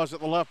Outlaws at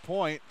the left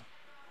point.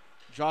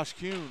 Josh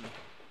Kuhn.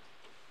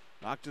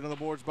 Knocked into the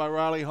boards by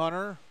Riley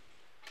Hunter.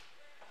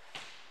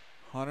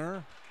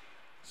 Hunter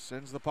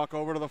sends the puck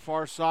over to the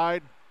far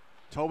side.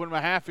 Tobin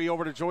Mahaffey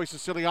over to Joey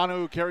Siciliano,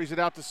 who carries it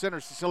out to center.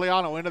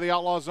 Siciliano into the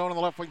Outlaw zone on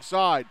the left wing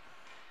side.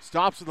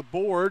 Stops at the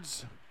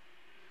boards.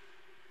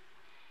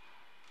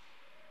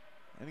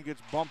 And he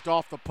gets bumped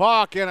off the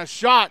puck, and a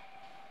shot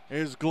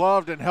is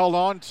gloved and held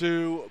on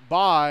to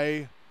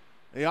by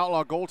the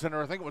Outlaw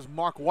goaltender. I think it was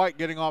Mark White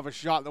getting off a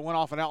shot that went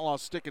off an Outlaw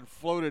stick and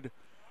floated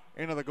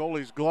into the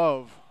goalie's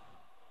glove.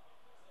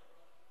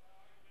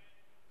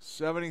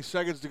 70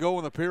 seconds to go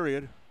in the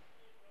period.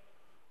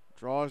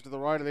 Draws to the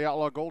right of the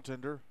Outlaw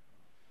goaltender.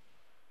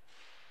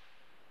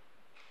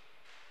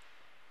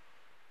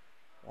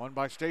 One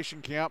by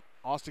Station Camp.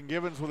 Austin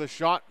Givens with a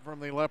shot from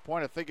the left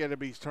point. I think it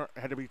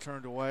had to be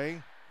turned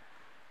away.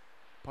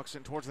 Puck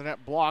sent towards the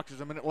net, blocked. There's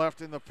a minute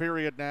left in the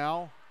period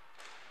now,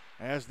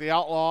 as the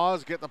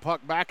Outlaws get the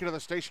puck back into the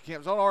Station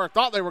Camp zone, or I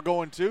thought they were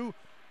going to.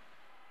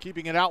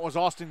 Keeping it out was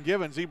Austin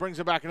Givens. He brings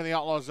it back into the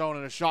Outlaw zone,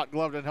 and a shot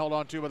gloved and held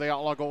on to by the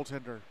Outlaw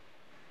goaltender.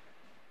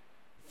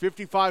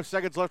 55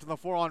 seconds left in the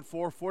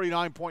 4-on-4.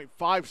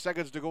 49.5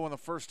 seconds to go in the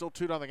first. Still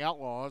 2-0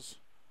 Outlaws.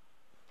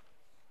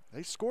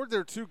 They scored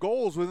their 2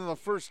 goals within the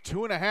first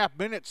 2.5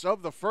 minutes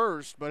of the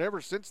first, but ever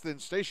since then,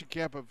 Station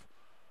Camp have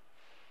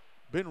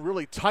been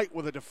really tight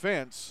with the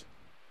defense.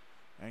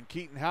 And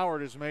Keaton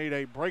Howard has made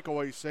a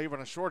breakaway save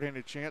on a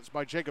shorthanded chance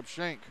by Jacob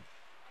Schenk.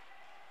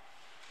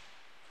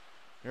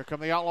 Here come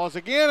the Outlaws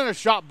again, and a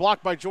shot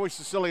blocked by Joey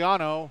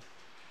Siciliano.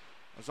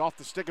 It was off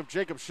the stick of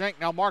Jacob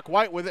Schenk. Now Mark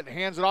White with it,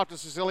 hands it off to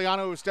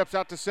Siciliano, who steps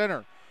out to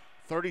center.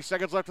 30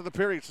 seconds left of the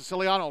period.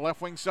 Siciliano, left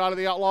wing side of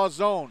the Outlaws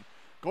zone.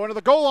 Going to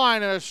the goal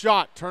line, and a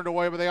shot turned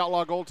away by the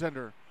Outlaw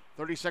goaltender.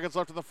 30 seconds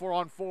left of the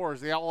 4-on-4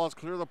 as the Outlaws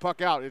clear the puck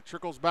out. It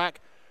trickles back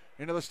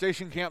into the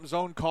Station Camp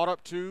zone, caught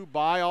up to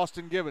by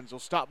Austin Givens. He'll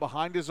stop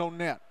behind his own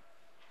net.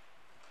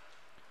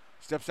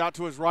 Steps out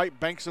to his right,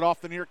 banks it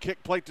off the near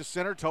kick plate to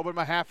center. Tobin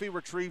Mahaffey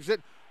retrieves it,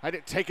 had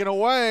it taken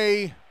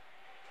away.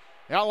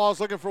 The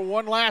Outlaws looking for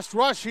one last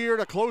rush here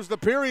to close the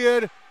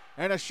period.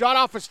 And a shot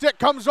off a stick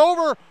comes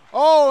over.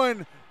 Oh,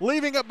 and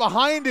leaving it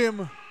behind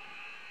him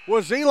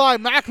was Eli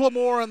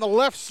McLemore in the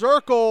left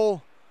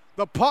circle.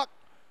 The puck,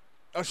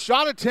 a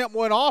shot attempt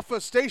went off a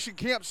Station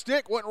Camp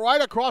stick, went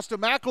right across to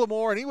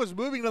McLemore, and he was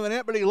moving to the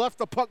net, but he left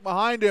the puck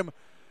behind him,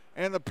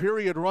 and the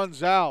period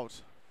runs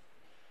out.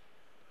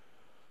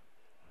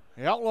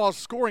 The Outlaws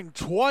scoring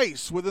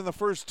twice within the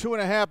first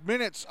 2.5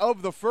 minutes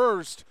of the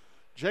first.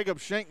 Jacob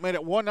Schenk made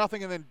it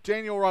 1-0, and then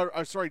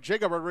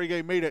Jacob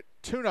Rodriguez made it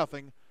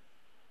 2-0.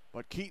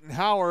 But Keaton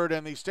Howard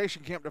and the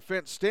Station Camp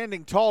defense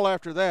standing tall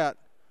after that.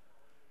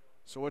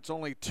 So it's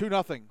only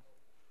 2-0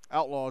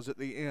 Outlaws at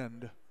the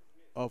end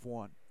of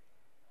one.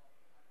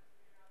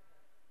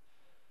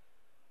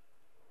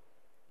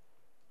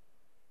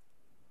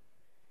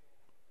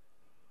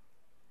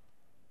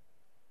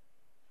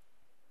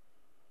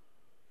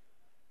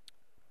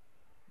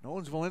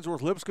 Nolensville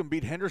Ensworth Lipscomb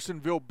beat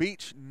Hendersonville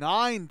Beach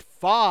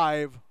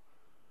 9-5.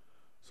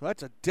 So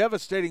that's a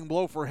devastating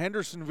blow for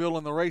Hendersonville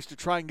in the race to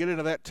try and get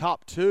into that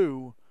top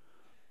two.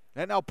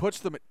 That now puts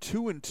them at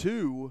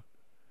 2-2.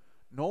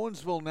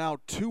 Nolensville now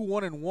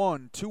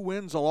 2-1-1. 2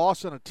 wins, a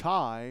loss, and a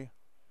tie.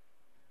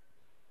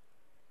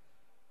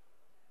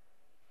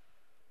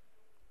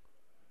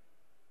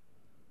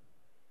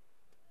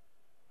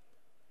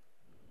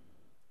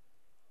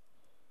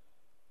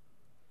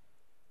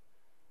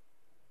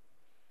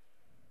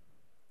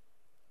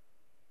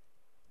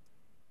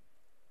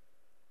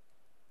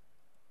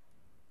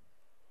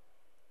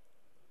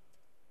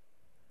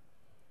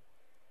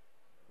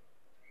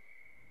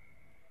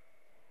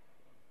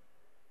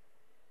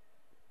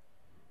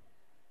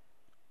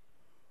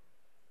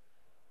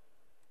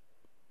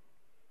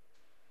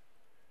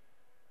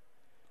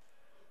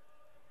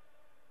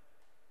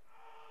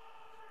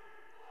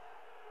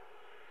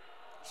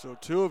 So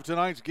 2 of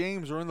tonight's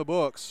games are in the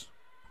books.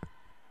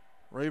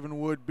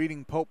 Ravenwood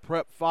beating Pope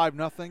Prep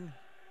 5-0.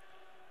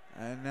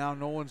 And now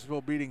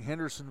Nolensville beating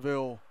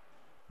Hendersonville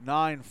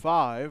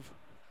 9-5.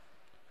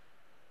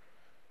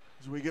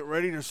 As we get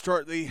ready to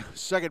start the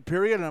second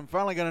period, and I'm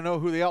finally going to know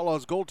who the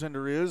Outlaws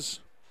goaltender is.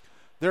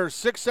 There are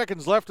 6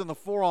 seconds left in the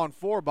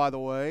 4-on-4, by the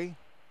way.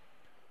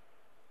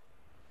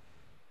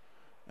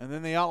 And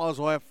then the Outlaws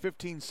will have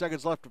 15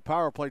 seconds left of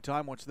power play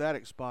time once that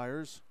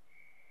expires.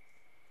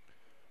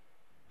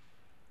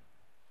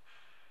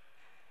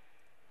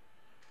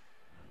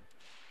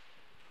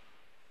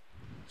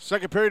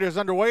 Second period is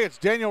underway. It's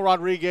Daniel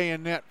Rodriguez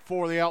in net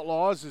for the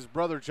Outlaws. His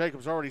brother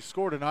Jacob's already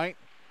scored tonight.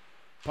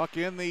 Puck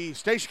in the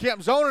Station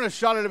Camp zone and a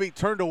shot to be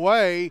turned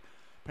away.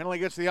 Penalty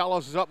gets the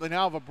Outlaws is up. They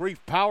now have a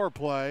brief power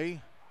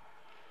play.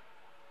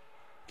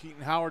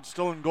 Keaton Howard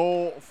still in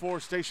goal for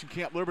Station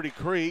Camp Liberty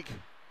Creek.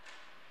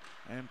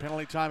 And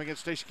penalty time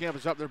against Station Camp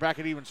is up. They're back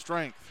at even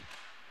strength.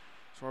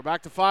 So we're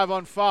back to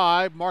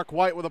 5-on-5. Mark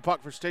White with a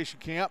puck for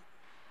Station Camp.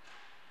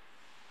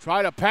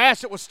 Tried to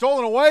pass. It was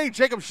stolen away.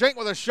 Jacob Schenk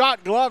with a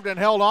shot gloved and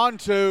held on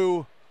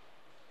to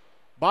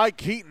by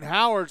Keaton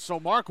Howard.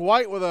 So Mark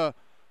White with a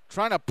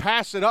trying to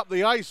pass it up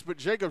the ice, but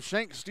Jacob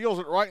Schenk steals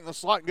it right in the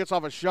slot and gets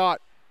off a shot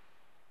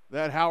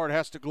that Howard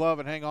has to glove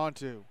and hang on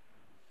to.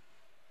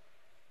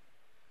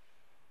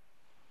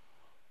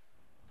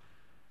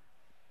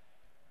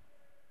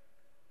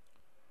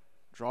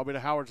 Drawby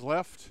to Howard's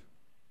left.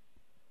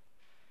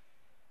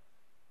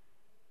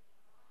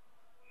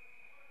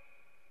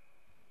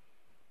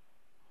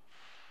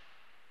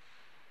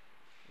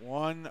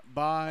 Won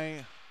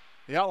by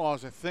the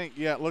Outlaws, I think.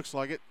 Yeah, it looks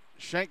like it.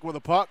 Schenk with a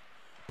puck.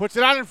 Puts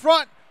it out in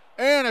front.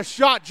 And a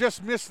shot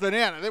just missed the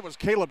net. It was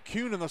Caleb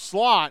Kuhn in the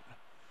slot.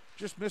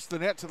 Just missed the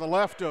net to the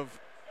left of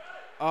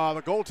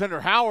the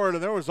goaltender Howard.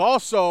 And there was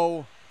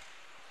also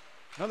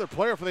another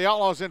player for the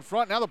Outlaws in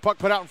front. Now the puck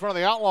put out in front of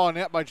the Outlaw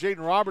net by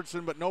Jaden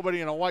Robertson, but nobody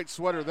in a white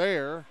sweater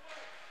there.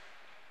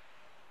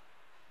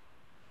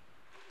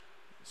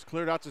 It's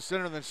cleared out to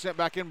center and then sent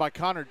back in by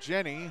Connor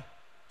Jenny.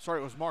 Sorry,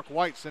 it was Mark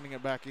White sending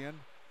it back in.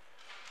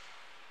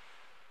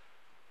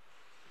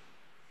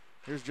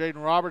 Here's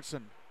Jaden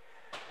Robertson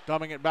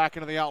dumbing it back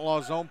into the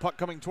Outlaw zone. Puck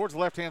coming towards the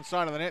left-hand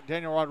side of the net.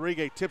 Daniel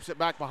Rodriguez tips it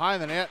back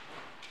behind the net.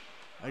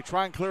 They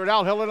try and clear it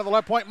out. Held into the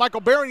left point.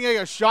 Michael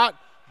Bernier, a shot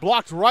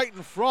blocked right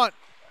in front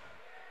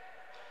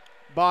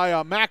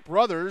by Mac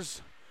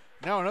Brothers.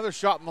 Now another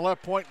shot in the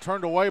left point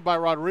turned away by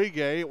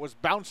Rodriguez. It was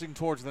bouncing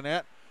towards the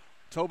net.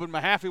 Tobin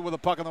Mahaffey with a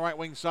puck on the right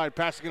wing side,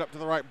 passing it up to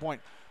the right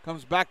point.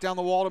 Comes back down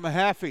the wall to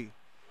Mahaffey.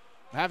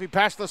 Mahaffey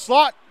past the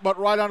slot, but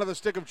right onto the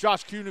stick of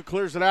Josh Kuhn, who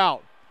clears it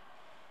out.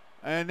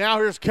 And now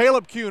here's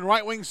Caleb Kuhn,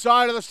 right wing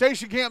side of the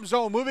Station Camp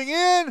zone, moving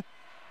in.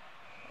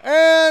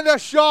 And a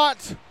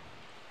shot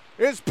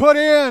is put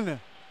in.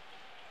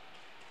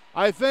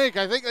 I think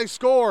they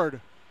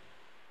scored.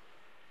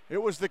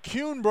 It was the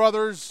Kuhn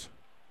brothers.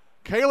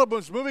 Caleb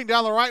was moving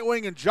down the right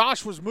wing and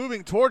Josh was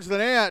moving towards the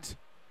net.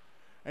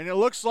 And it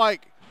looks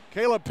like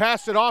Caleb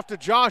passed it off to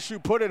Josh, who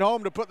put it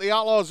home to put the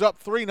Outlaws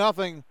up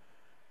 3-0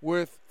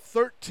 with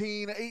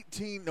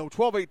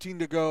 12-18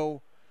 to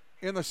go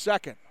in the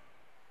second.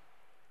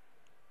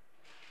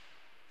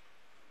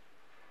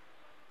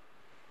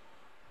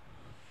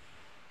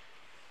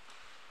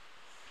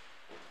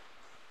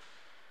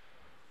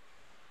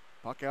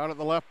 Puck out at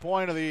the left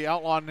point of the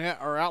Outlaw net,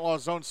 or Outlaw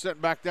zone, sent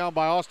back down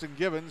by Austin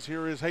Gibbons.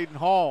 Here is Hayden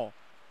Hall.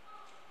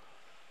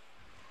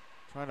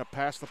 Trying to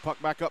pass the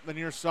puck back up the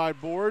near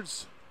side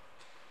boards.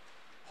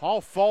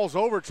 Hall falls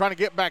over, trying to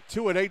get back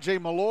to it. A.J.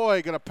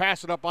 Malloy going to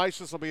pass it up ice.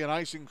 This will be an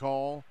icing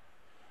call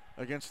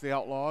against the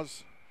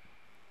Outlaws.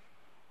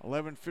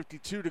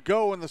 11:52 to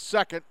go in the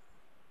second.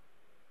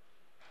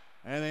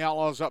 And the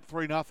Outlaws up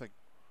 3-0.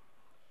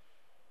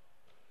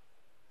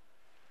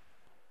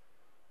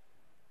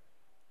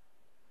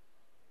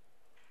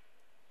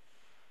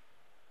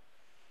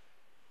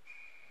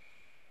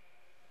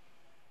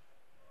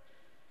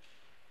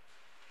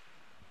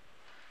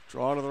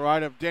 Draw to the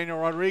right of Daniel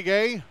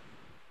Rodriguez.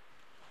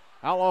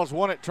 Outlaws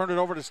won it, turned it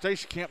over to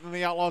Station Camp, and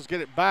the Outlaws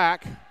get it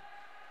back.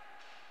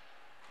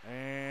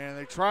 And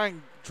they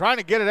trying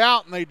to get it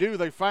out, and they do.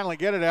 They finally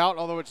get it out,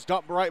 although it's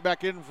dumped right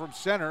back in from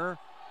center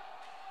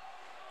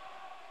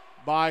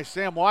by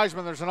Sam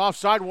Wiseman. There's an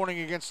offside warning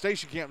against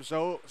Station Camp,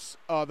 so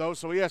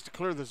he has to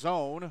clear the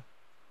zone.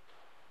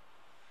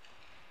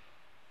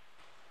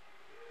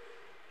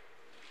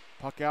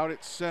 Puck out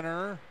at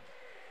center.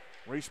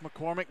 Reese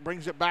McCormick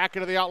brings it back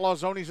into the Outlaw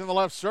zone. He's in the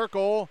left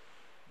circle.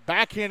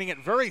 Backhanding it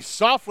very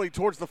softly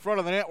towards the front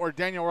of the net where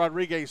Daniel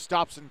Rodriguez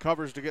stops and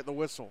covers to get the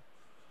whistle.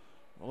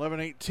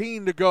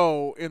 11:18 to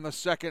go in the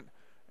second,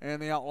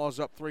 and the Outlaws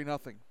up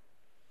 3-0.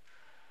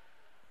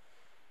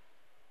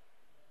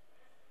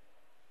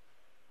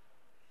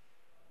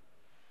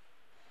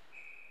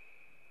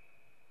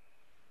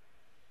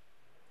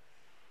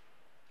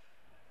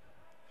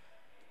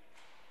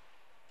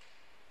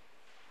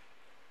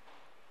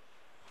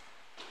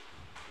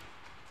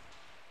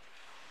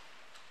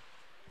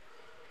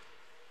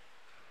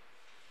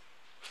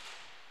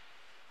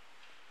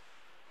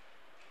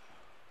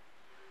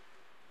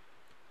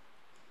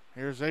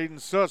 Here's Aiden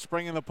Suss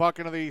bringing the puck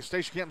into the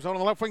Station Camp zone on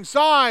the left wing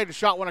side. A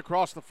shot went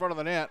across the front of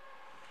the net.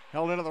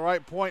 Held into the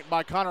right point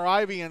by Connor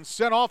Ivey and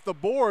sent off the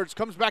boards.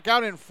 Comes back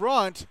out in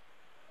front.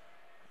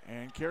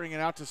 And carrying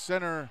it out to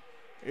center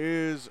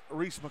is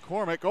Reese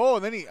McCormick. Oh,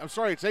 and then it's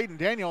Aiden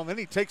Daniel, and then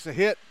he takes a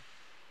hit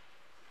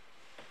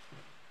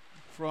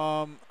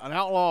from an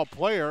Outlaw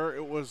player.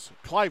 It was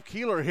Clive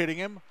Keeler hitting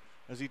him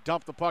as he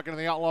dumped the puck into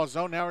the Outlaw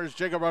zone. Now here's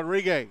Jacob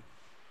Rodriguez.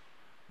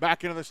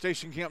 Back into the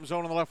Station Camp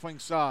zone on the left wing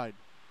side.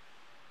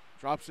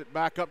 Drops it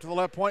back up to the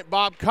left point.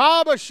 Bob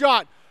Cobb, a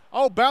shot.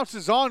 Oh,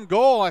 bounces on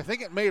goal. I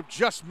think it may have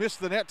just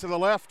missed the net to the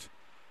left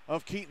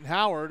of Keaton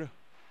Howard.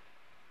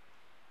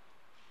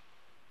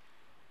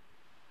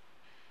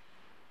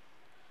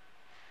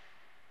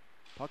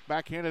 Puck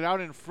backhanded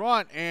out in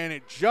front, and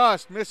it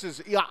just misses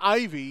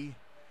Ivy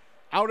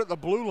out at the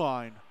blue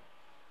line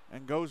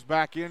and goes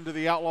back into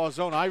the Outlaw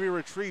zone. Ivy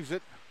retrieves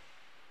it.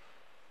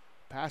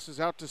 Passes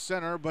out to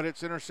center, but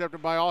it's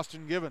intercepted by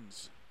Austin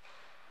Givens.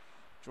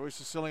 Joey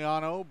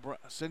Siciliano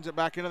sends it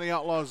back into the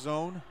Outlaw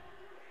zone.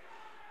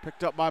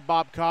 Picked up by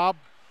Bob Cobb.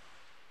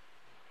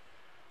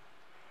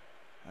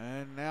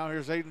 And now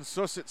here's Aiden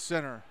Suss at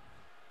center.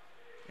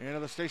 Into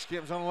the Station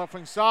Camp zone on the left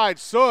wing side.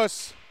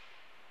 Suss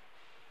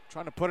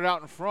trying to put it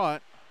out in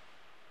front.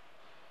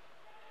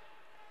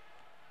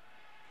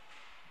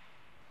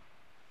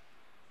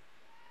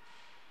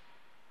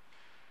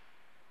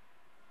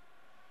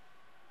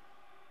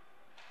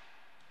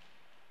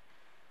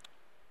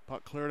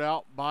 Puck cleared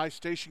out by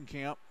Station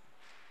Camp.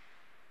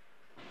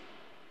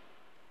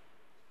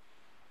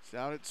 It's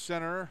out at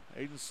center.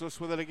 Aiden Suss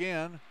with it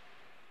again.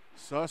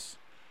 Suss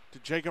to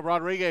Jacob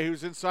Rodriguez,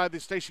 who's inside the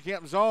Station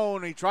Camp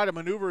zone. He tried to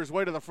maneuver his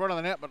way to the front of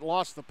the net, but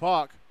lost the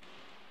puck.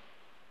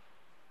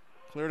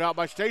 Cleared out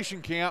by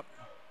Station Camp.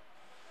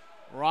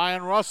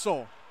 Ryan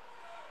Russell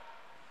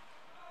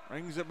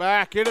brings it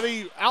back into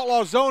the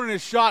Outlaw zone, and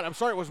his shot,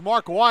 it was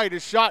Mark White.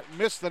 His shot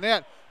missed the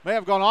net. May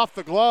have gone off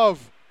the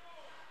glove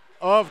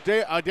of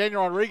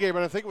Daniel Rodriguez,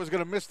 but I think it was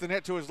going to miss the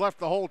net to his left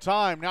the whole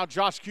time. Now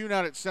Josh Kuhn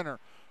out at center.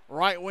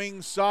 Right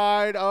wing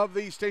side of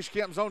the Station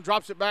Camp zone.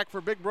 Drops it back for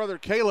big brother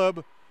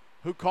Caleb,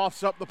 who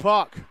coughs up the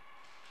puck.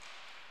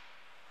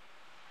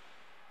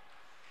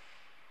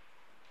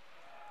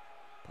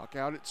 Puck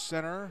out at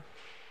center.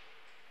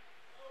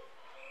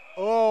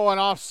 Oh, an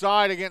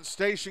offside against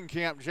Station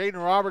Camp.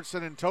 Jaden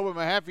Robertson and Tobin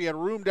Mahaffey had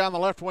room down the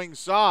left wing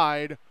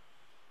side,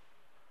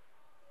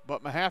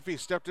 but Mahaffey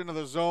stepped into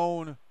the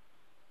zone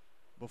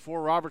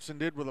before Robertson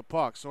did with the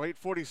puck. So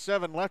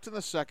 8:47 left in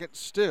the second.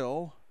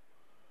 Still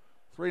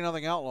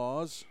 3-0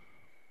 Outlaws.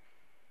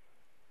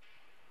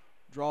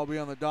 Draw will be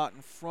on the dot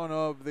in front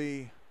of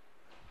the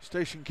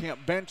Station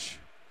Camp bench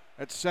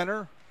at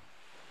center.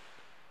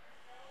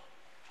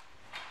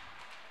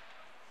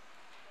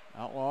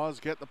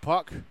 Outlaws get the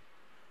puck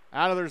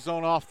out of their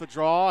zone off the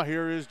draw.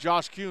 Here is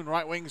Josh Kuhn,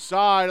 right wing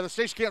side of the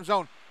Station Camp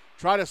zone.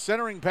 Tried a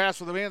centering pass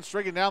with a man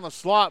striking down the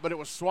slot, but it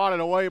was swatted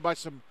away by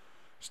some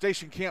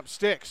Station Camp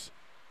sticks.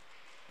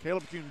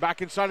 Caleb Kuhn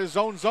back inside his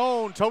own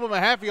zone. Tobin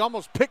Mahaffey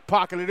almost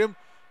pickpocketed him,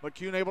 but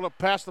Kuhn able to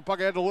pass the puck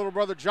ahead to little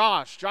brother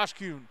Josh. Josh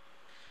Kuhn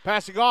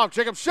passing off.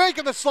 Jacob Shake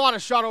in the slot, a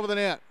shot over the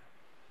net.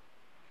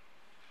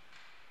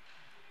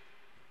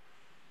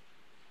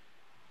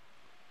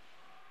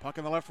 Puck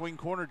in the left wing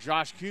corner.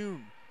 Josh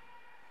Kuhn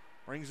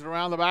brings it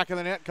around the back of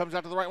the net, comes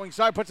out to the right wing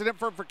side, puts it in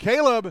for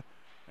Caleb,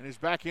 and his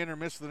backhander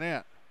missed the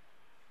net.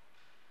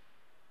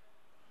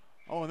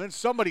 Oh, and then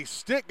somebody's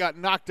stick got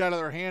knocked out of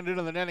their hand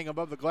into the netting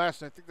above the glass,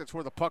 and I think that's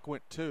where the puck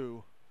went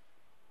to.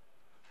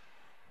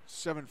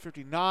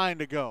 7:59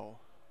 to go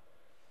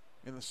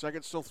in the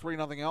second. Still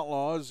 3-0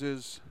 Outlaws.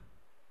 Is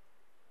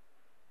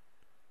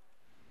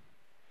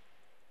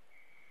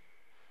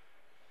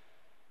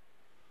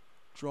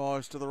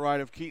draws to the right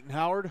of Keaton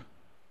Howard.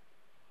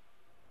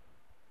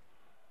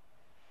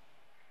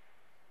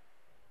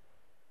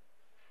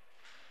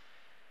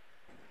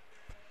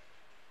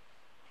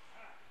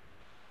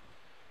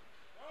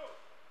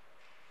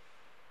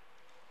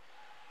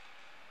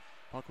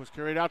 Puck was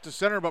carried out to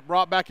center, but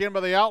brought back in by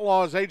the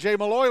Outlaws. A.J.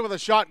 Malloy with a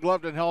shot,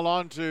 gloved and held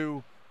on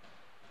to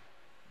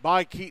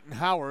by Keaton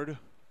Howard.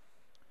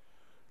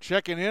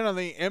 Checking in on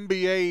the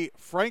NBA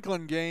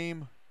Franklin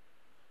game.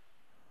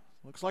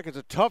 Looks like it's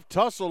a tough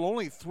tussle,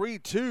 only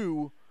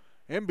 3-2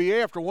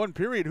 NBA after one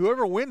period.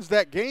 Whoever wins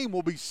that game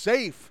will be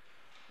safe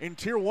in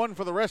Tier 1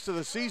 for the rest of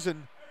the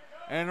season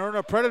and earn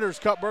a Predators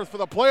Cup berth for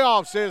the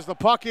playoffs as the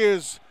puck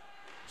is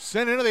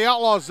sent into the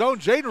Outlaws zone.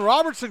 Jaden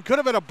Robertson could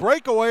have had a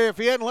breakaway if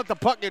he hadn't let the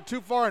puck get too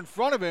far in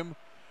front of him.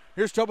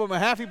 Here's Toba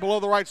Mahaffey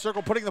below the right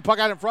circle, putting the puck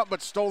out in front, but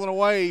stolen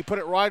away. He put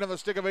it right on the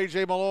stick of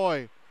A.J.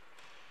 Malloy.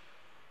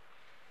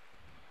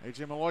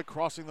 A.J. Malloy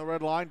crossing the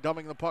red line,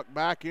 dumping the puck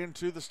back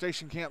into the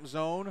Station Camp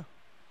zone.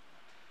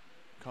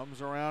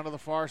 Comes around to the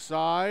far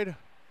side.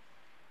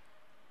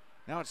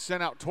 Now it's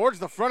sent out towards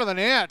the front of the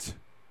net.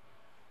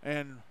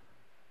 And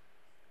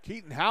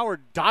Keaton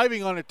Howard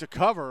diving on it to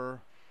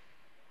cover.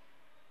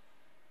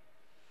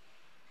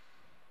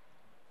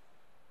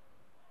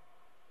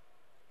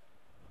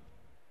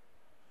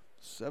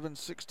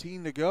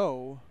 .7:16 to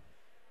go.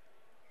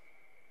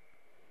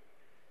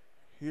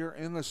 Here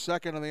in the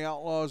second, and the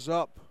Outlaws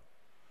up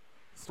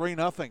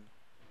 3-0.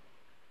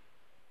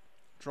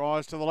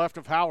 Draws to the left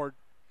of Howard.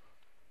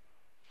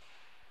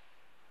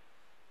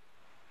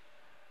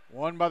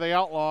 Won by the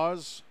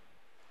Outlaws.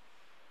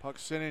 Puck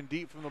sent in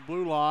deep from the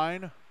blue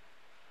line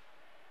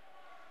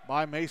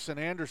by Mason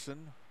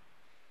Anderson.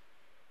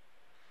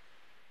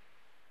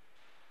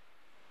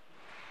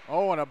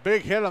 Oh, and a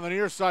big hit on the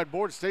near side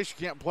board. Station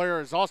Camp player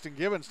is Austin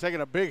Gibbons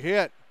taking a big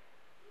hit.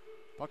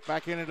 Puck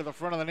back into the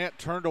front of the net,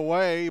 turned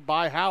away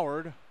by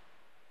Howard.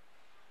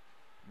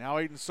 Now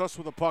Aiden Suss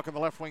with the puck on the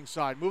left wing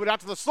side. Move it out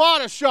to the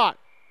slot, a shot.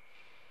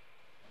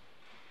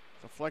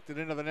 Deflected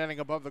into the netting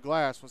above the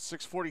glass with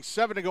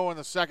 6:47 to go in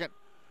the second,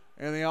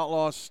 and the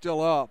Outlaws still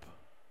up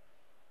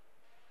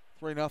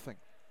 3-0.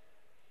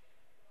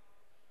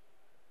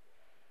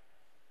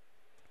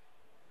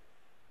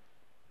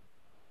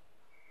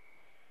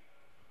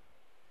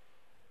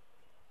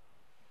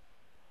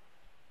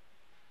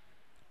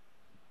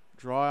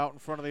 Draw out in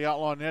front of the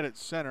Outlaw net at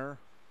center.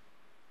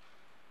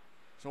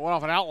 So one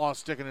off an Outlaw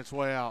sticking its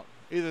way out.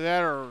 Either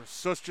that or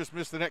Suss just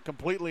missed the net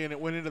completely and it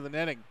went into the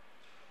netting.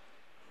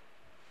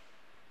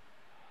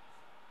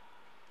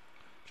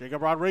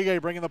 Jacob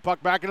Rodriguez bringing the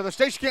puck back into the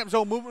Station Camp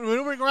zone,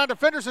 maneuvering around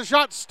defenders. A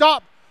shot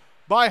stopped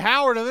by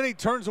Howard, and then he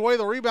turns away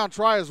the rebound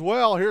try as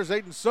well. Here's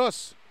Aiden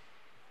Suss.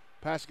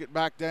 Passing it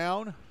back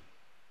down.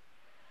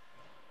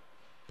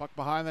 Puck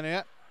behind the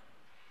net.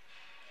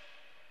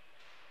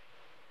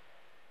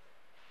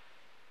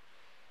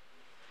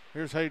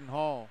 Here's Hayden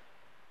Hall.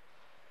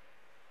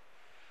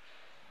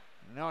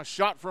 And now a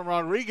shot from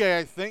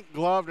Rodriguez, I think,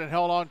 gloved and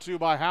held on to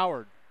by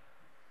Howard.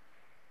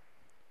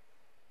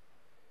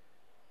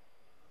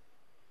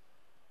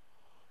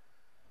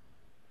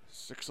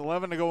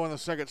 .6:11 to go in the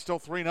second. Still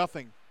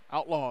 3-0.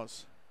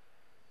 Outlaws.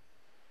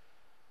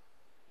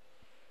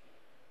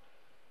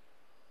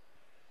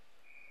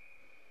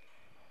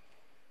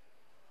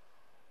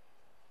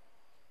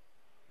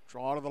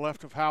 Draw to the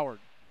left of Howard.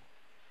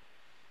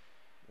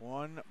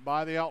 One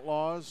by the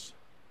Outlaws.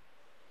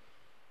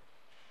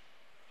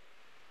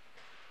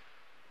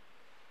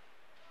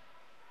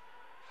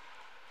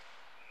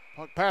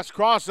 Puck pass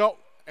cross. Oh,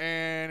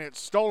 and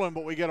it's stolen,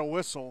 but we get a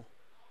whistle.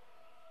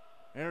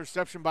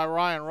 Interception by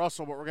Ryan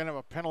Russell, but we're going to have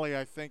a penalty,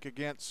 I think,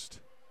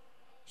 against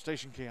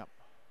Station Camp.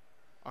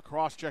 A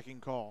cross-checking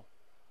call.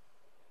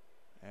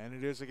 And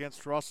it is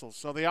against Russell.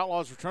 So the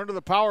Outlaws return to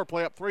the power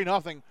play up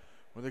 3-0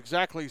 with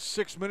exactly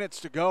 6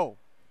 minutes to go.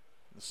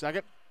 The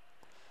second.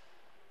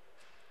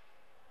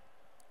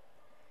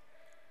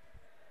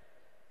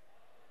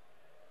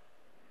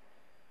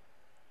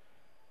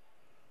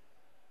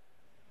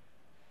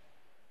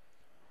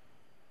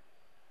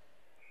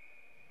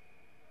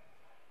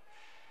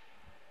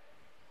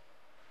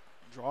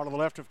 Draw to the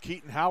left of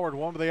Keaton Howard,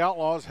 one of the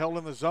Outlaws, held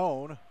in the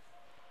zone.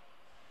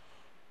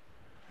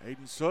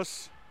 Aiden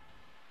Suss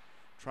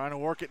trying to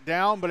work it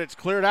down, but it's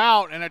cleared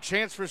out, and a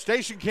chance for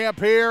Station Camp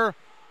here.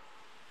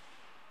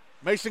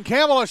 Mason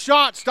Campbell, a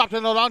shot, stopped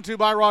and held onto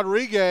by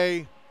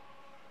Rodriguez.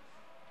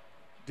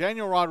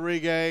 Daniel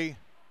Rodriguez.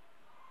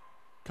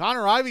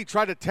 Connor Ivey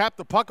tried to tap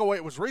the puck away.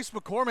 It was Reese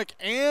McCormick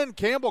and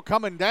Campbell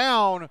coming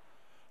down.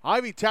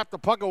 Ivey tapped the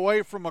puck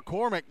away from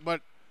McCormick, but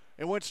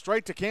it went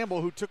straight to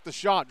Campbell, who took the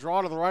shot.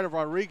 Draw to the right of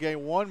Rodriguez.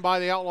 Won by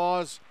the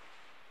Outlaws.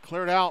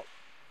 Cleared out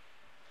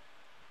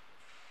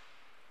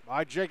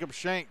by Jacob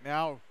Shank.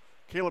 Now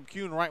Caleb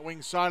Kuhn, right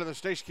wing side of the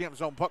Station Camp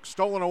zone. Puck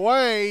stolen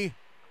away.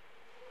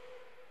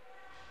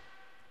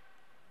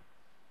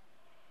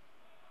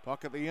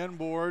 Puck at the end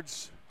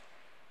boards.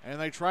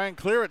 And they try and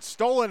clear it.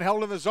 Stolen,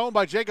 held in the zone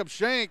by Jacob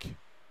Shank.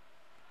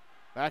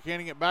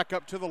 Backhanding it back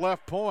up to the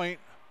left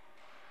point.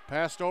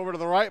 Passed over to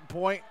the right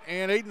point,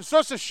 and Aiden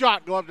Suss, a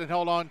shot, gloved and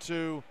held on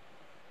to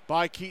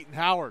by Keaton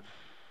Howard.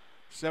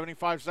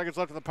 75 seconds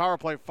left of the power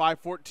play,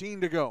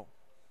 5:14 to go.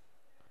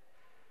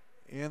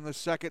 In the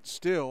second,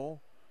 still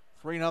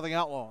 3-0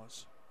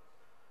 Outlaws.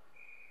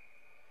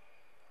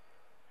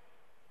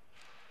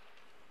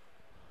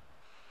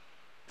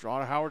 Draw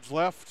to Howard's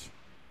left.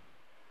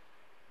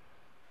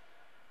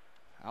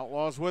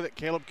 Outlaws with it.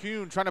 Caleb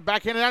Kuhn trying to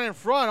backhand it out in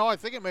front. Oh, I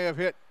think it may have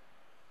hit.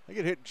 I think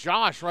it hit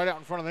Josh right out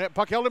in front of the net.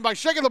 Puck held in by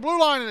shaking the blue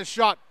line, and a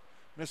shot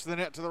missed the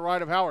net to the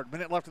right of Howard.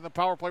 Minute left in the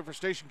power play for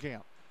Station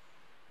Camp.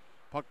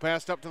 Puck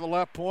passed up to the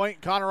left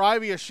point. Connor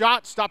Ivey, a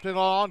shot, stopped it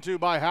onto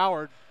by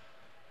Howard.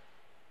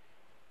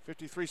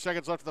 53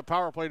 seconds left of the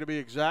power play to be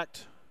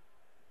exact.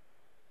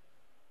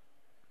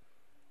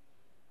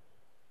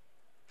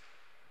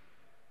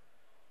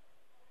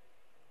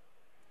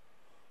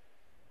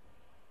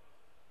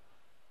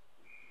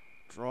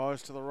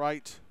 Draws to the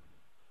right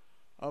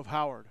of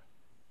Howard.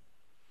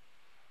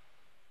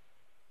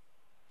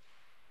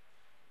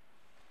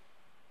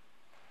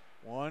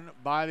 One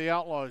by the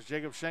Outlaws.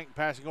 Jacob Schenk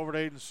passing over to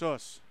Aiden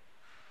Suss.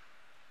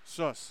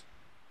 Suss.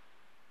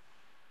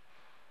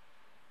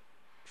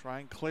 Try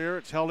and clear.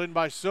 It's held in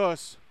by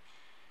Suss.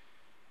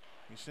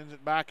 He sends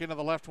it back into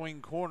the left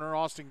wing corner.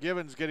 Austin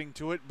Gibbons getting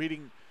to it,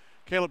 beating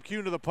Caleb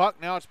Kuhn to the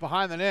puck. Now it's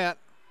behind the net.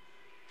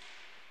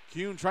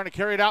 Kuhn trying to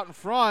carry it out in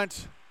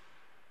front.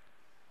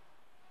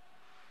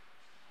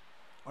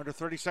 Under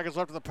 30 seconds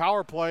left of the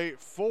power play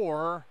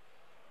for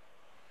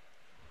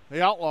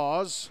the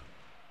Outlaws.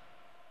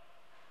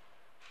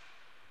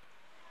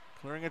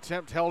 Clearing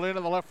attempt held in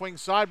on the left wing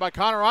side by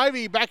Connor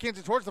Ivey. Back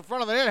into towards the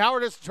front of the net.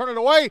 Howard has to turn it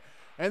away.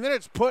 And then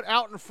it's put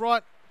out in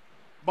front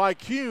by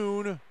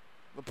Kuhn.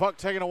 The puck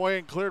taken away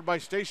and cleared by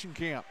Station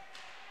Camp.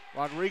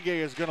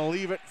 Rodriguez is going to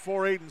leave it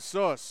for Aiden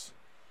Suss.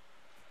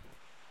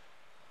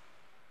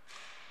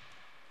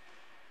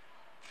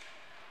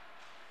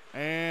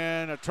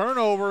 And a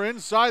turnover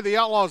inside the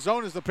Outlaw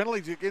zone as the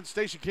penalty against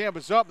Station Camp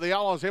is up. The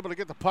Outlaws able to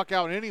get the puck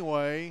out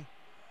anyway.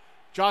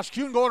 Josh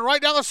Kuhn going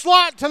right down the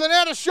slot to the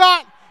net. A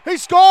shot. He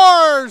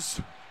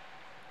scores.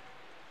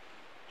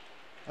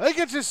 I think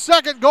it's his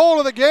second goal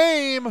of the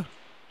game.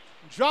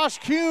 Josh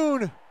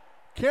Kuhn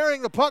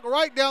carrying the puck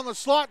right down the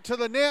slot to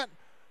the net.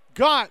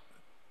 Got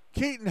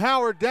Keaton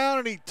Howard down,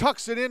 and he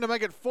tucks it in to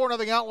make it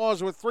 4-0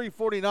 Outlaws with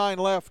 3:49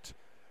 left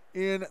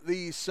in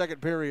the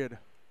second period.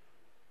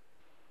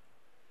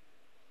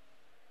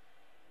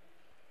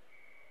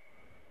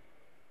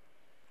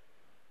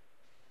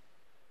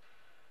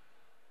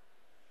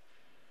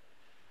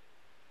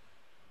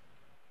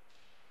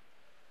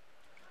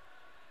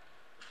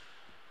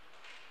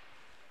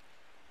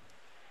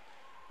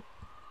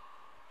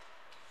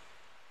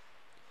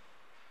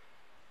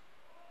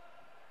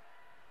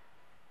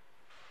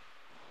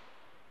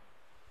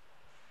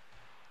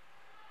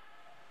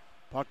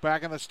 Puck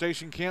back in the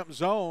Station Camp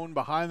zone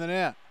behind the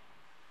net.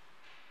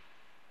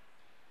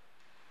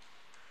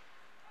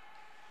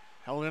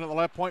 Held in at the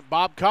left point.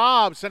 Bob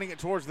Cobb sending it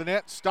towards the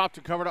net. Stopped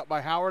and covered up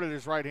by Howard at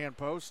his right-hand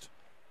post.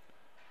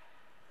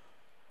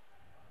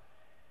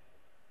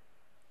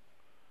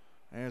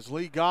 As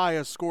Lee Guy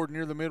has scored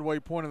near the midway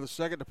point of the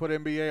second to put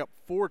NBA up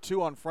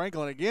 4-2 on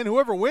Franklin. Again,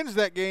 whoever wins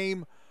that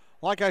game,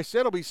 like I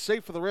said, will be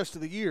safe for the rest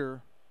of the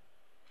year.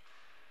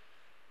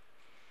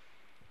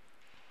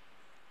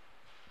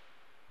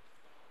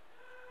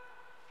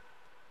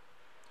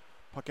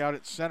 Puck out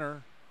at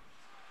center.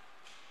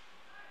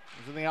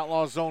 Was in the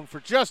Outlaw zone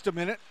for just a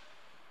minute.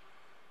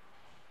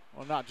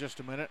 Well, not just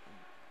a minute.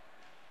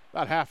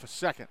 About half a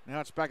second.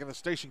 Now it's back in the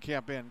Station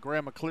Camp end.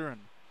 Graham McLaren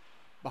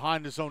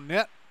behind his own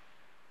net.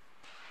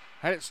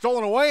 Had it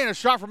stolen away, and a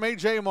shot from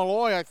A.J.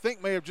 Malloy, I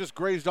think, may have just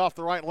grazed off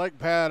the right leg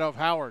pad of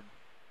Howard.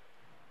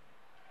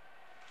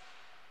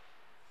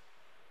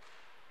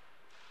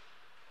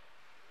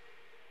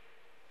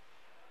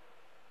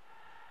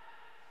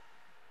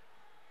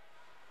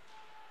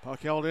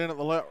 Puck held in at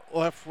the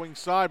left wing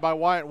side by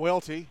Wyatt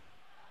Welty.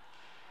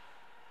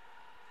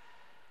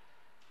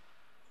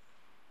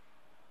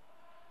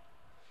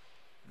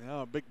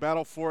 Now a big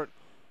battle for it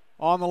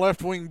on the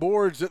left wing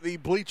boards at the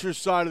bleachers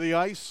side of the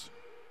ice.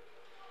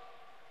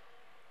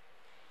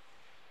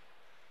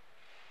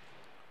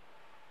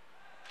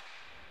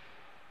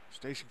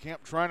 Station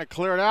Camp trying to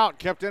clear it out,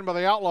 kept in by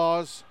the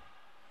Outlaws.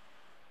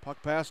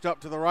 Puck passed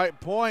up to the right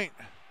point,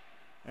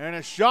 and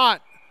a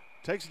shot.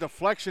 Takes a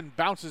deflection,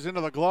 bounces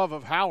into the glove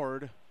of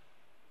Howard.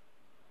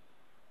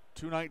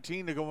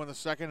 2:19 to go in the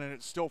second, and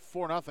it's still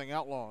 4-0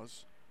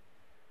 Outlaws.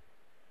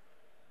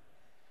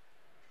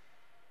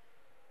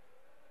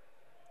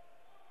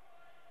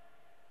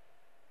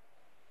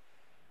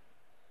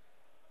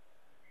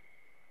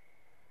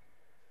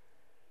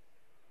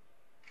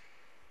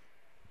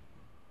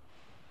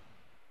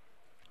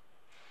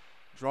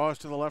 Draws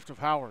to the left of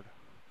Howard.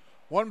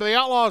 One by the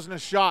Outlaws and a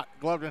shot.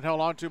 Gloved and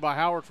held onto by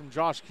Howard from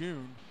Josh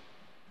Kuhn.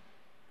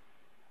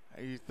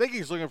 You think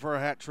he's looking for a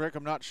hat trick,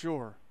 I'm not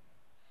sure.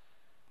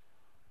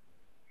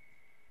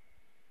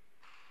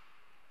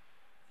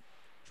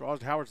 Draws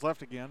to Howard's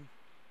left again.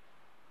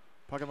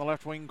 Puck in the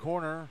left wing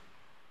corner.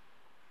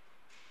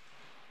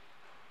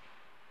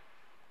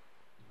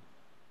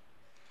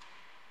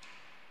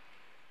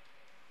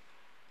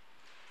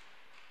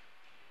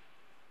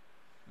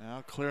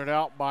 Now cleared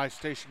out by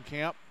Station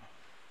Camp.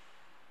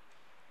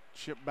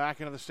 Chipped back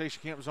into the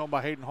Station Camp zone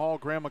by Hayden Hall.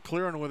 Graham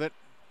McLaren with it.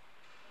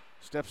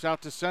 Steps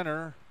out to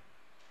center.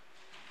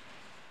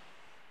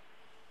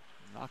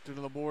 Knocked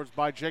into the boards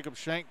by Jacob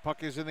Shank.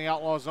 Puck is in the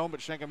outlaw zone,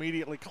 but Shank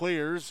immediately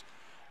clears.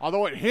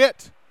 Although it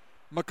hit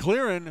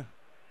McLaren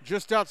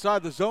just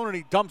outside the zone, and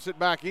he dumps it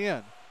back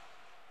in.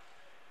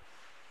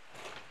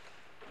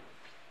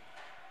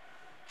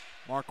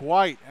 Mark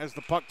White has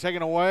the puck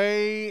taken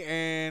away,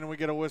 and we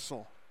get a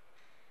whistle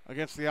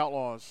against the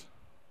Outlaws.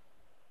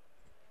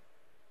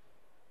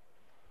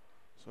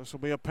 So this will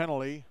be a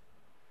penalty.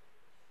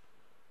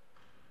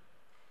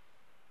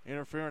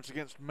 Interference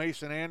against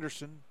Mason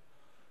Anderson.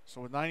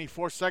 So with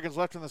 94 seconds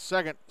left in the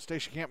second,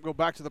 Station Camp go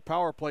back to the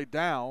power play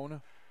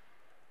down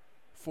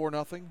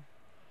 4-0.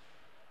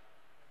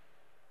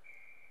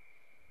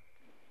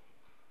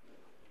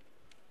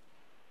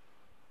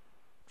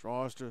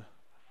 Draws to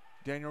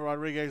Daniel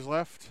Rodriguez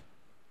left.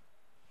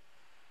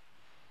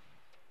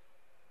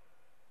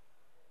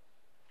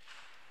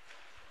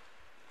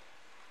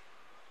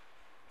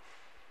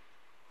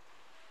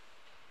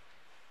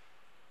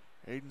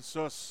 Aiden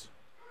Suss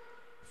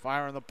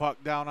firing the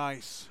puck down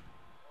ice.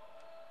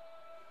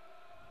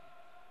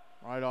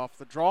 Right off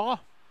the draw.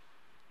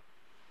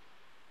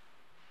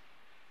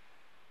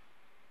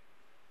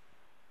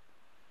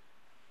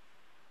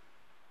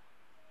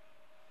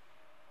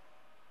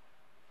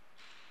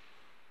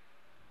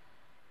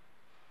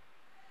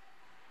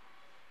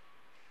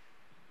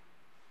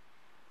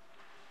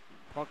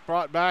 Puck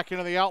brought back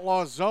into the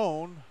outlaw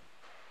zone.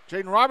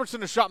 Jaden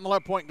Robertson, a shot in the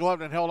left point,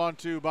 gloved and held on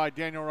to by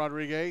Daniel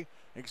Rodriguez.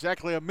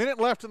 Exactly a minute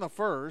left in the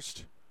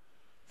first.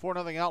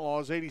 4-0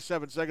 Outlaws,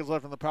 87 seconds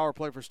left in the power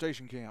play for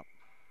Station Camp.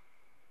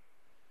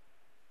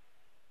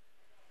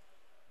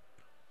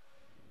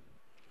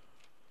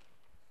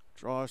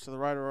 Draws to the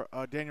right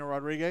of Daniel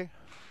Rodriguez.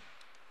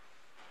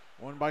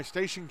 Won by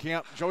Station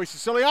Camp. Joey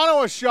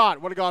Siciliano, a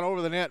shot. Would have gone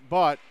over the net,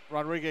 but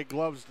Rodriguez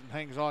gloves and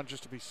hangs on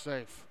just to be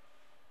safe.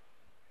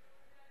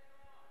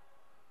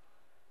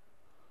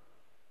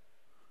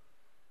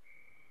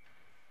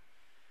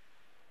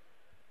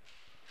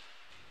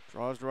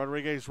 Draws to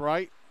Rodriguez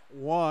right.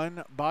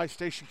 Won by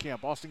Station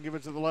Camp. Austin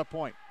Gibbons to the left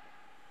point.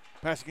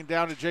 Passing it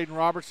down to Jaden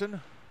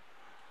Robertson.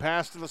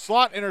 Pass to the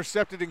slot.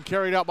 Intercepted and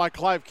carried out by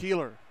Clive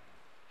Keeler.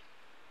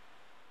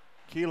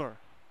 Keeler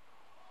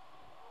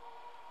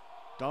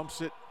dumps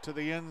it to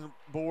the end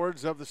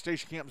boards of the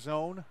Station Camp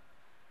zone.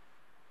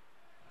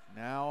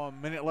 Now a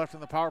minute left in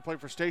the power play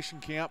for Station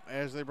Camp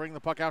as they bring the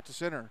puck out to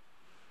center.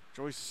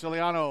 Joey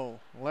Siciliano,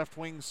 left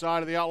wing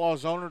side of the outlaw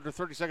zone. Under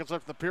 30 seconds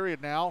left in the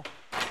period now.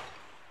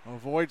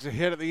 Avoids a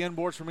hit at the end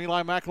boards from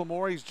Eli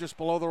McLemore. He's just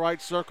below the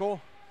right circle.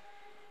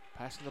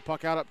 Passing the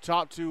puck out up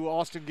top to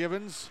Austin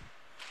Gibbons.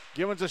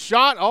 Gibbons a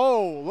shot.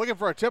 Oh, looking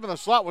for a tip in the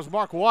slot was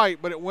Mark White,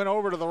 but it went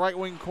over to the right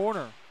wing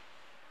corner.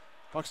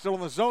 Puck still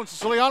in the zone.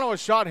 Siciliano, a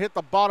shot, hit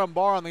the bottom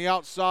bar on the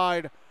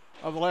outside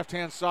of the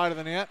left-hand side of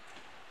the net.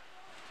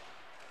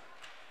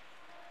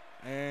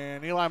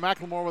 And Eli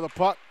McLemore with a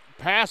puck.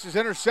 Pass is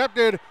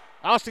intercepted.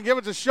 Austin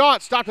Gibbons a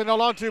shot. Stopped and held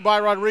on to by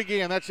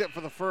Rodriguez, and that's it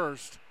for the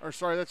first. Or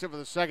sorry, that's it for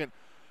the second.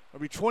 It'll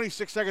be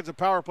 26 seconds of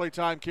power play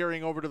time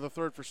carrying over to the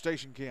third for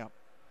Station Camp.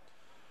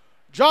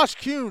 Josh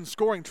Kuhn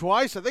scoring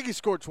twice. I think he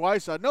scored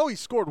twice. I know he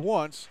scored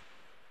once.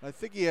 I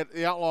think he had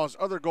the Outlaws'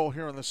 other goal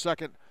here in the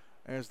second,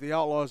 as the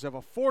Outlaws have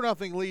a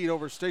 4-0 lead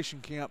over Station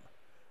Camp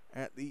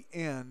at the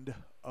end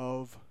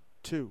of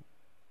 2.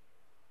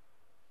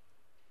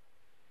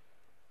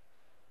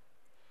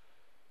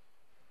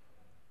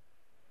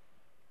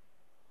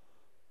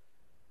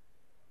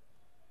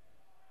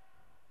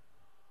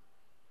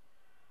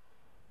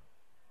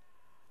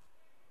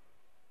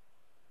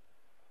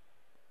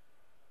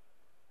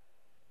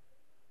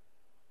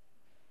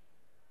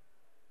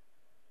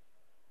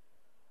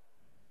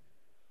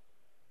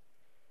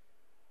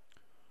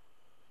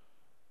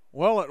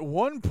 Well, at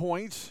one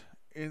point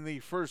in the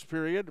first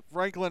period,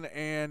 Franklin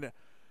and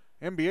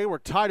NBA were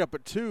tied up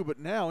at 2, but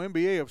now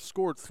NBA have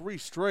scored 3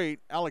 straight.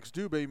 Alex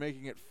Dubé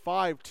making it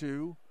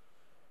 5-2.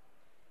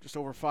 Just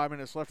over 5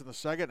 minutes left in the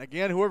second.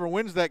 Again, whoever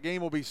wins that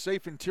game will be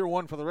safe in Tier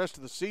 1 for the rest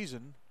of the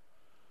season,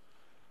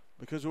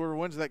 because whoever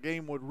wins that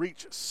game would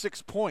reach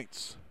 6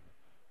 points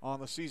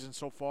on the season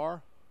so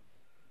far.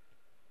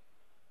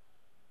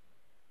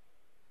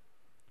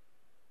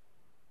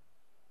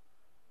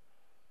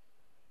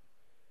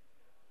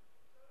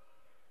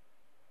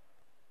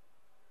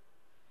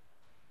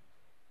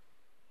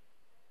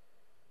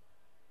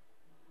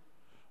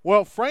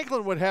 Well,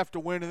 Franklin would have to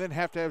win and then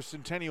have to have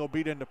Centennial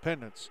beat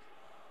Independence,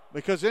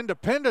 because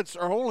Independence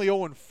are only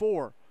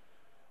 0-4.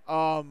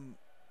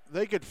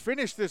 They could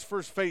finish this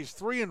first phase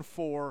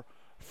 3-4.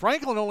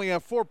 Franklin only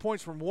have 4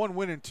 points from 1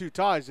 win and 2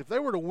 ties. If they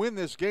were to win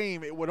this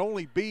game, it would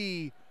only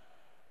be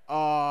they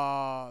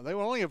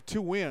would only have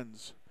 2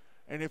 wins.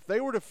 And if they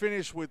were to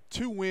finish with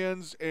 2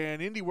 wins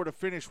and Indy were to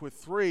finish with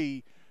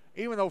 3,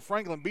 even though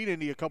Franklin beat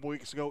Indy a couple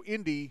weeks ago,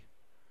 Indy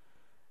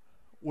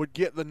would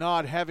get the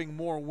nod, having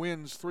more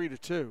wins,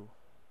 3-2.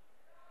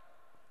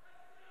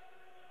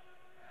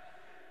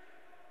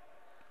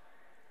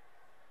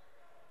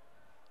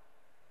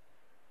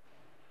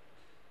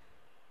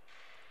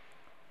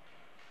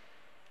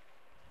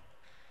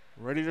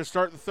 Ready to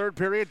start the third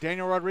period.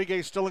 Daniel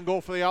Rodriguez still in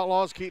goal for the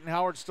Outlaws. Keaton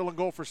Howard still in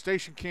goal for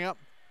Station Camp.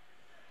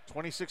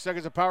 26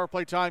 seconds of power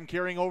play time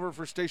carrying over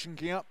for Station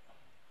Camp.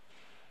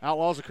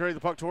 Outlaws will carry the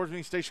puck towards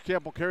me. Station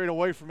Camp will carry it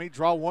away from me.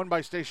 Draw one by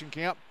Station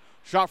Camp.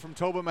 Shot from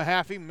Toba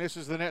Mahaffey.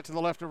 Misses the net to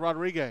the left of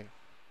Rodriguez.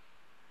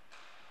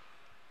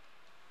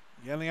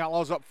 Again, the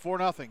Outlaws up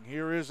 4-0.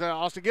 Here is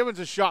Austin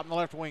Gibbons' shot in the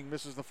left wing.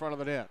 Misses the front of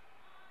the net.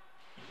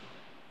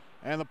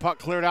 And the puck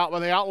cleared out by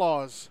the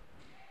Outlaws.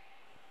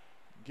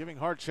 Giving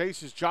hard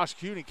chase is Josh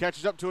Kuhn. He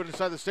catches up to it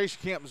inside the Station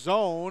Camp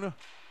zone.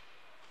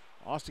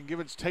 Austin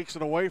Gibbons takes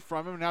it away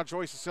from him. Now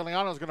Joey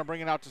Siciliano is going to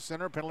bring it out to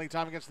center. Penalty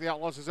time against the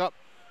Outlaws is up.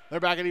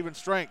 They're back at even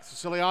strength.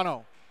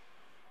 Siciliano,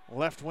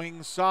 left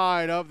wing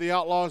side of the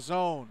Outlaw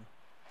zone.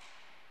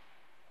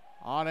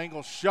 On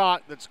angle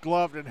shot that's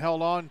gloved and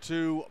held on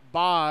to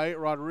by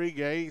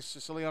Rodriguez.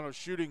 Siciliano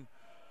shooting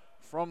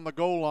from the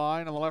goal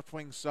line on the left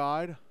wing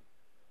side.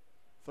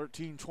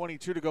 13:22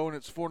 to go, and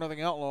it's 4-0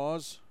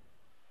 Outlaws.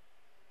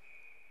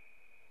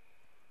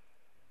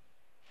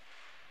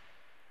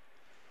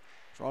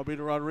 Draw be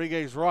to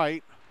Rodriguez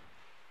right.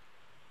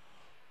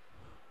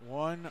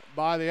 One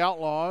by the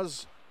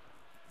Outlaws.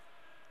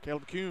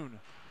 Caleb Kuhn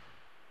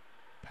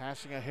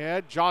passing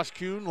ahead. Josh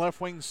Kuhn,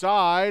 left wing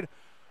side.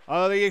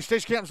 The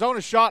Station Camp zone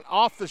is shot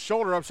off the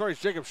shoulder. I'm sorry,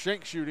 it's Jacob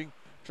Schenk shooting.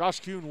 Josh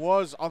Kuhn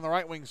was on the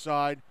right wing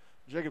side.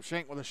 Jacob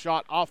Schenk with a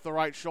shot off the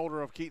right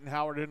shoulder of Keaton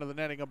Howard into the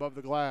netting above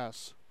the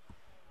glass.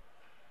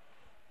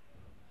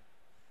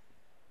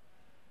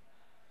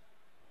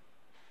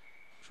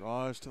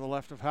 Draws to the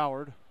left of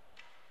Howard.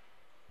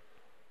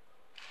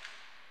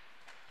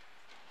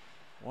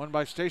 One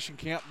by Station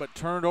Camp, but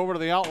turned over to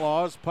the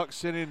Outlaws. Puck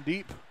sent in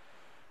deep.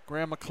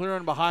 Graham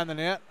McLaren behind the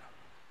net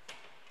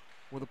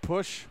with a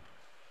push.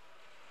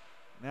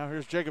 Now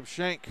here's Jacob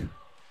Schenk.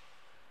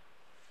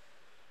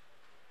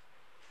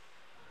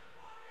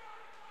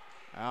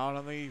 Out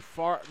on the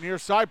far near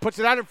side, puts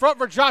it out in front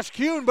for Josh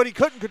Kuhn, but he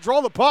couldn't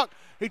control the puck.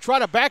 He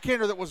tried a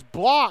backhander that was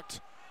blocked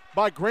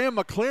by Graham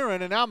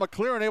McLaren, and now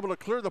McLaren able to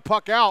clear the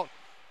puck out,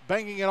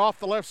 banging it off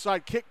the left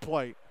side kick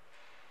plate.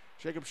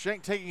 Jacob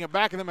Schenk taking it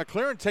back, and then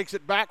McLaren takes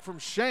it back from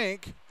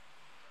Schenk.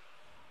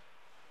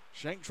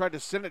 Schenk tried to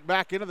send it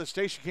back into the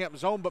Station Camp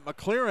zone, but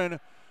McLaren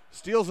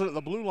steals it at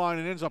the blue line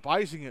and ends up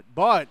icing it.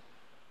 But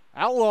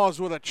Outlaws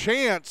with a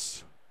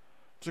chance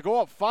to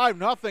go up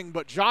 5-0,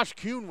 but Josh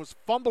Kuhn was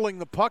fumbling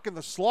the puck in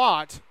the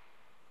slot.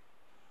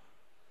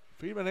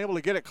 If he'd been able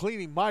to get it clean,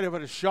 he might have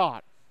had a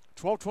shot.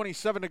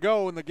 12:27 to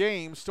go in the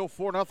game. Still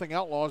 4-0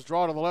 Outlaws.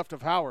 Draw to the left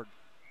of Howard.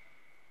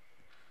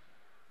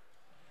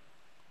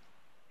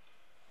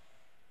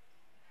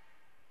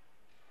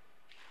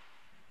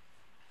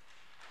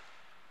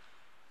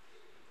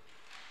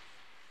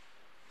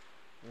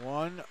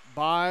 One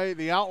by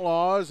the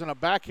Outlaws, and a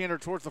backhander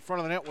towards the front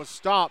of the net was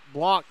stopped,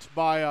 blocked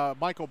by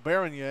Michael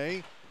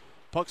Bernier.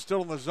 Puck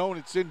still in the zone.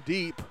 It's in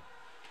deep.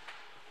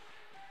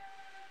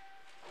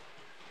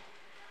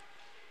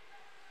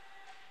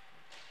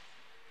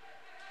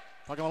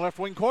 Puck on the left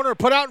wing corner,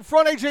 put out in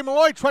front. A.J.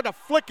 Malloy tried to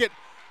flick it.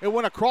 It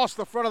went across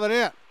the front of the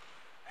net.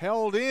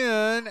 Held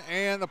in,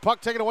 and the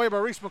puck taken away by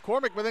Reese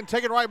McCormick, but then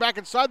taken right back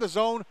inside the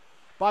zone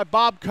by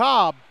Bob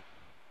Cobb.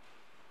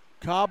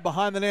 Cobb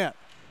behind the net.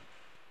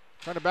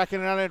 Trying to back in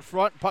and out in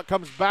front. Puck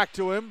comes back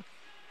to him.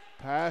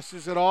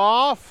 Passes it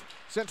off.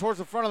 Sent towards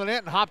the front of the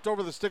net and hopped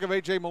over the stick of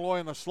A.J. Malloy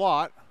in the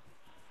slot.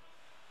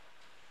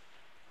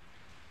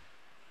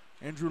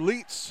 Andrew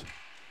Leitz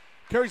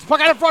carries the puck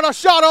out in front. A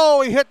shot.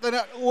 Oh, he hit the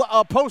net,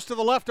 post to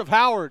the left of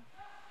Howard.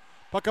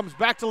 Puck comes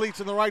back to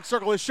Leitz in the right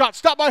circle. His shot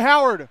stopped by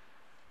Howard.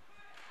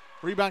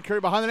 Rebound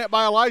carried behind the net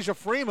by Elijah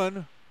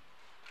Freeman.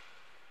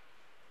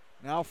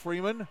 Now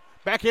Freeman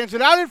backhands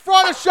it out in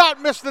front. A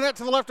shot missed the net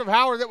to the left of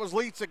Howard. That was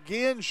Leitz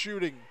again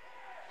shooting.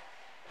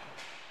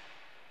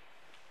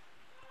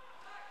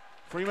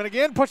 Freeman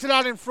again puts it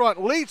out in front.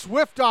 Leitz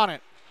whiffed on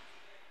it.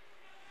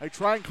 They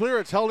try and clear.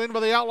 It's held in by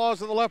the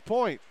Outlaws at the left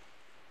point.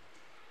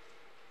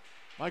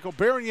 Michael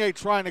Bernier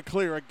trying to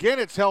clear. Again,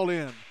 it's held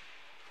in.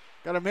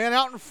 Got a man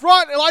out in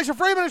front. Elijah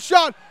Freeman, a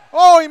shot.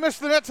 Oh, he missed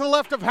the net to the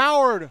left of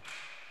Howard.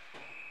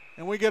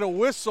 And we get a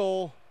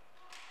whistle.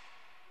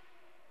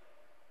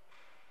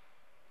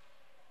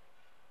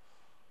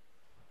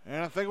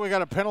 And I think we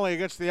got a penalty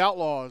against the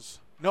Outlaws.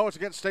 No, it's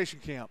against Station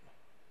Camp.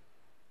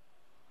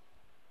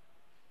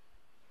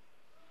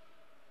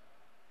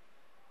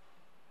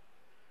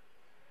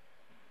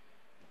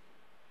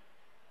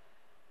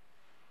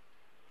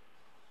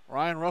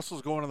 Ryan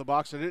Russell's going in the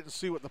box. I didn't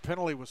see what the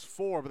penalty was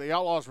for, but the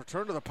Outlaws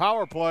return to the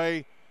power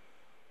play.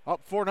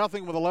 Up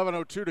 4-0 with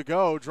 11:02 to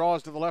go.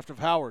 Draws to the left of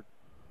Howard.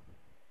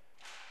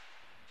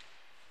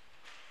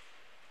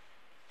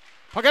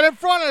 Puck in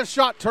front, and a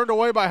shot turned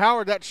away by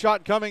Howard. That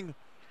shot coming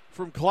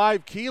from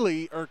Clive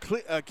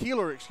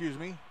Keeler, excuse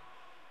me.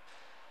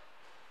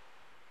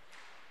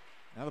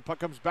 Now the puck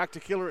comes back to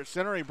Keeler at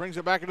center. He brings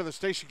it back into the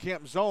Station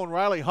Camp zone.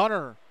 Riley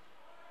Hunter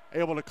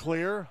able to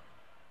clear.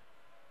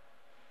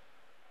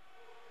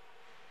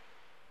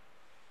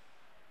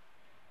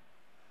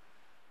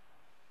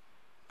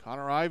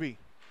 Connor Ivey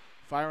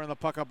firing the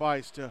puck up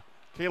ice to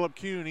Caleb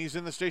Kuhn, he's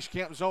in the station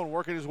camp zone,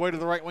 working his way to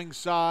the right wing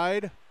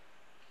side.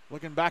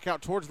 Looking back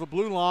out towards the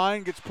blue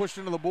line, gets pushed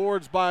into the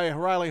boards by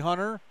Riley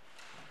Hunter.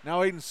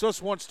 Now Aiden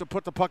Suss wants to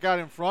put the puck out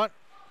in front.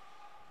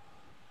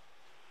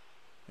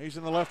 He's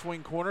in the left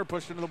wing corner,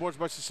 pushed into the boards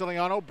by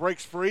Siciliano,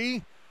 breaks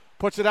free,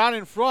 puts it out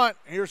in front.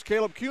 Here's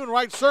Caleb Kuhn,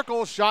 right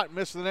circle, shot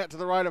missed the net to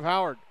the right of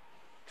Howard.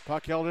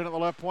 Puck held in at the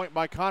left point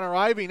by Connor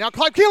Ivey. Now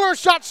Clive Keeler,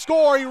 shot,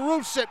 score, he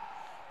roofs it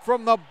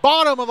from the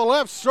bottom of the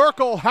left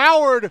circle.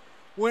 Howard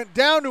went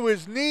down to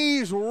his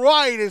knees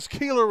right as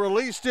Keeler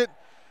released it,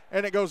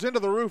 and it goes into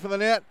the roof of the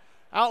net.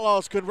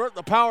 Outlaws convert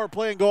the power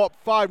play and go up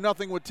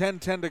 5-0 with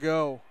 10:10 to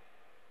go.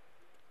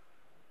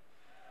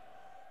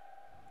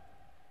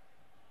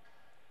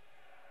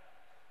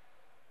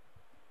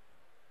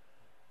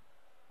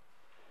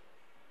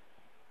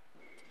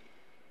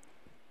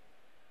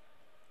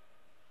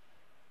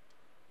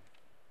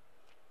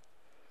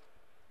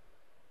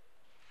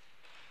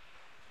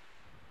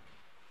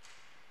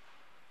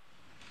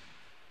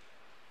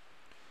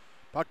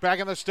 Puck back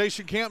in the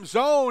station camp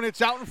zone.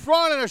 It's out in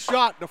front and a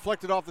shot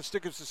deflected off the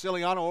stick of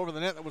Siciliano over the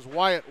net. That was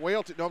Wyatt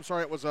Whale. No, I'm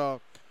sorry, it was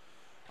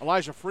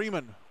Elijah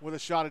Freeman with a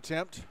shot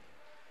attempt.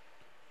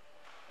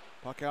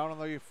 Puck out on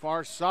the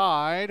far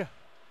side.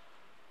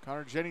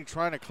 Connor Jenny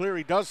trying to clear.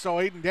 He does so.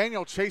 Aiden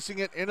Daniel chasing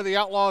it into the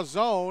Outlaw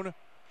zone.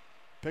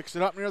 Picks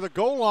it up near the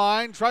goal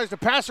line. Tries to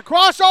pass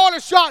across. Oh, and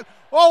a shot.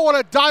 Oh, what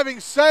a diving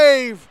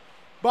save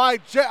by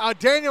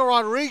Daniel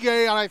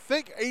Rodriguez. And I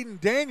think Aiden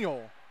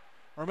Daniel,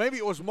 or maybe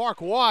it was Mark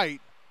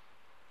White,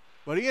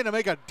 but he had to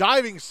make a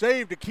diving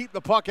save to keep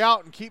the puck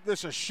out and keep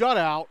this a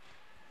shutout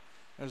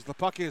as the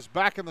puck is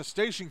back in the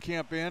station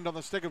camp end on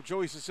the stick of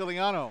Joey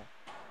Siciliano.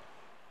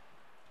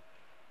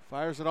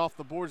 Fires it off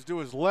the boards to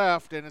his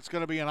left, and it's going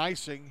to be an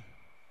icing.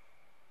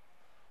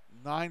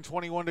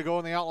 9:21 to go,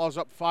 and the Outlaws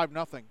up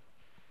 5-0.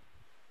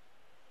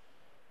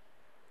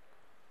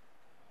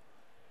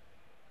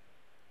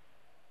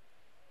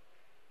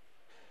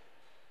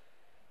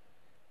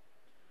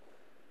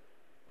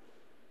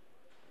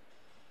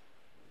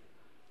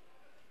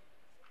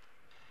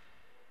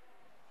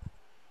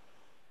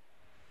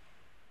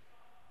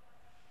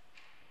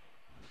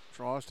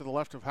 Draws to the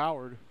left of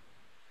Howard.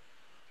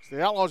 So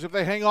the Outlaws, if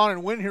they hang on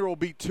and win here, will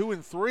be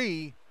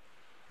 2-3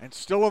 and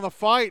still in the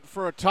fight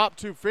for a top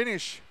two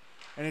finish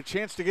and a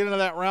chance to get into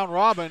that round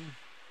robin.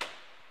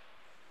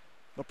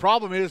 The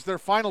problem is their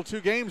final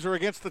two games are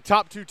against the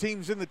top two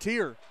teams in the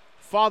tier,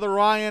 Father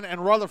Ryan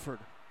and Rutherford.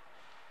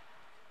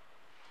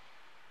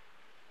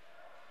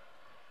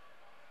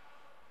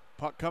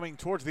 Puck coming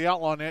towards the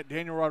Outlaw net.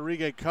 Daniel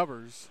Rodriguez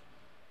covers.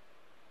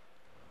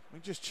 Let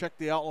me just check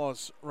the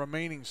Outlaws'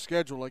 remaining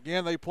schedule.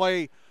 Again, they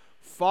play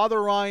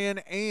Father Ryan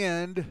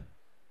and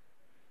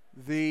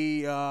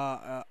the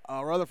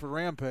Rutherford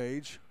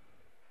Rampage.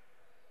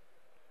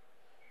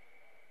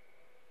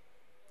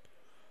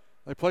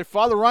 They play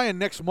Father Ryan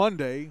next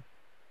Monday.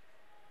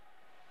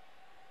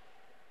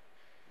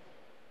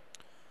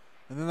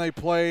 And then they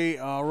play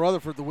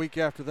Rutherford the week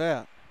after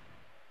that.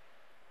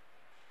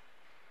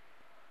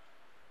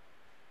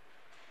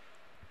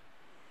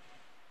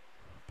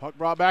 Puck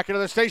brought back into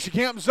the station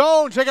camp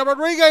zone. Jacob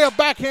Rodriguez, a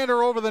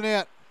backhander over the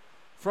net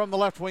from the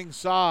left wing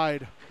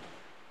side.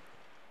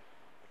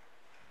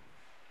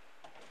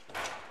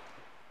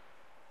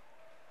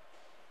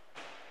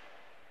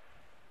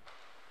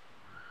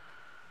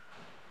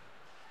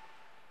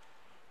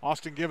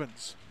 Austin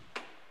Givens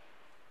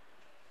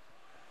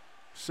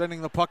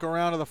sending the puck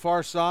around to the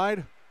far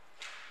side.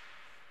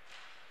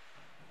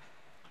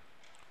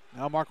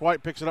 Now Mark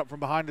White picks it up from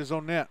behind his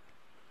own net.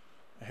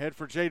 Ahead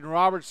for Jaden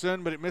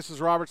Robertson, but it misses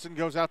Robertson,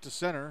 goes out to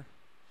center.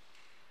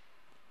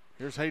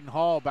 Here's Hayden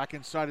Hall back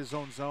inside his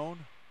own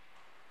zone.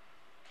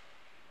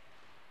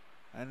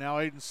 And now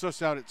Aiden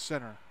Suss out at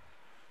center.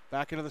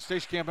 Back into the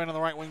station camp end on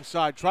the right wing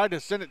side. Tried to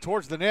send it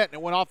towards the net, and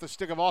it went off the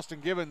stick of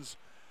Austin Givens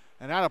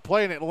and out of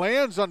play, and it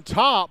lands on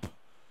top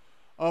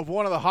of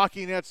one of the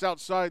hockey nets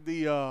outside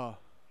the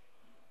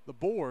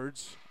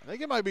boards. I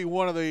think it might be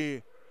one of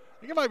the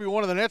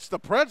nets the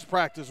Preds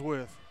practice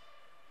with.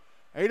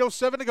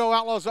 8:07 to go.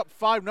 Outlaws up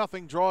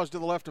 5-0. Draws to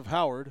the left of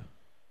Howard.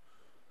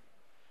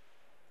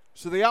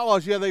 So the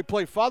Outlaws, they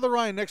play Father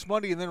Ryan next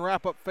Monday and then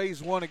wrap up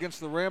phase one against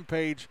the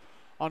Rampage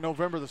on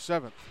November the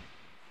 7th.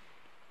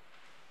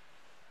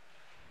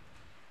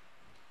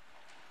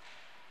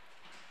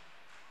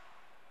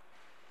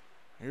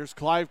 Here's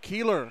Clive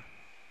Keeler.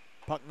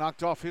 Puck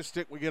knocked off his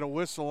stick. We get a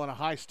whistle and a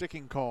high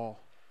sticking call.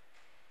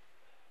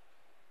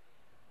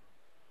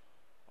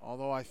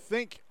 Although I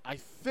think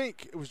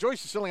it was Joey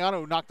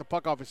Siciliano who knocked the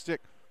puck off his stick.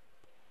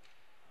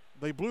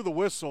 They blew the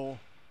whistle.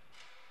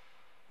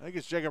 I think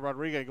it's Jacob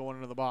Rodriguez going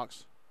into the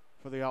box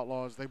for the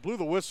Outlaws. They blew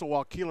the whistle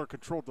while Keeler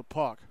controlled the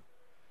puck.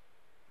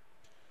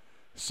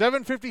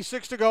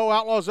 7:56 to go.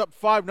 Outlaws up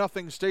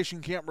 5-0.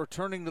 Station camp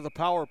returning to the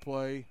power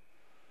play.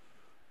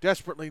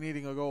 Desperately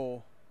needing a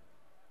goal.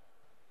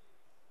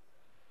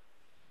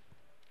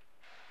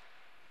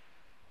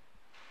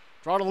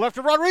 Draw to the left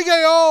of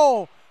Rodriguez.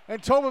 Oh!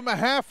 And Tobin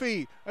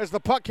Mahaffey, as the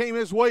puck came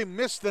his way,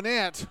 missed the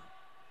net.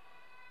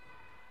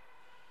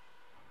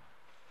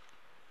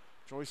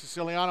 Joey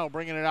Siciliano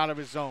bringing it out of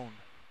his zone.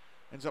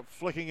 Ends up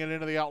flicking it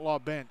into the Outlaw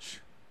bench.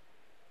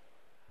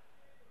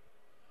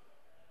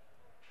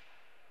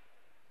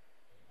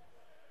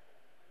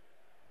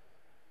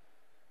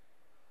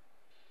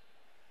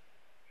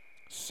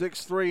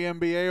 (6-3)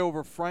 NBA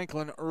over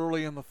Franklin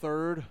early in the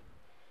third.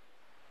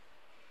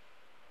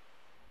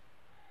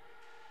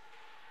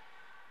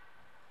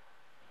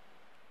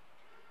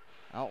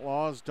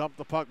 Outlaws dump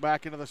the puck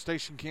back into the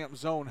Station Camp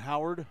zone.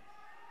 Howard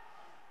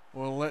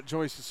will let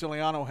Joey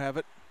Siciliano have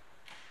it.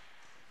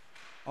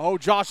 Oh,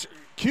 Josh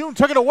Kuhn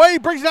took it away,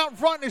 brings it out in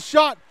front, and his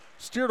shot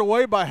steered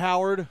away by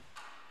Howard.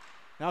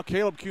 Now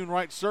Caleb Kuhn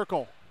right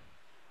circle.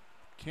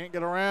 Can't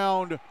get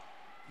around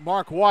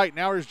Mark White.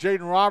 Now here's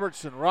Jaden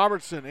Robertson.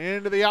 Robertson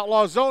into the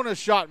Outlaw zone. A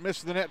shot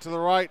missed the net to the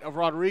right of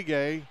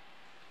Rodriguez.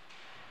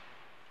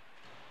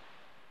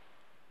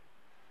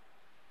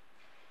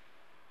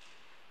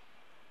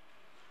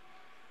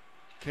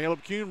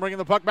 Caleb Kuhn bringing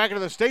the puck back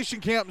into the Station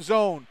Camp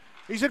zone.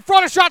 He's in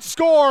front of shot,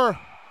 score.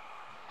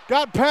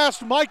 Got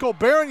past Michael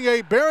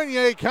Bernier.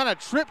 Bernier kind of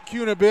tripped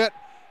Kuhn a bit.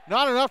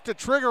 Not enough to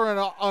trigger an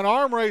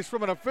arm race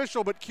from an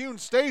official, but Kuhn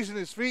stays in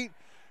his feet,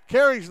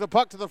 carries the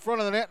puck to the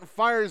front of the net and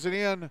fires it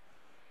in.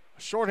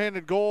 A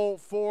shorthanded goal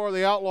for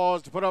the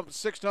Outlaws to put up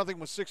 6-0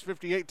 with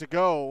 6:58 to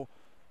go.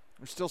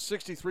 There's still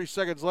 63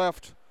 seconds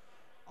left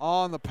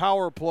on the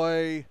power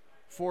play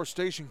for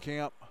Station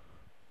Camp.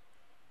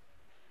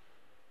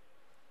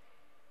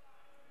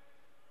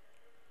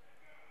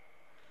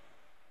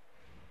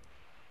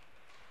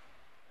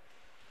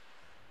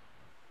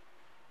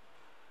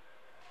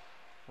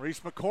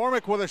 Reese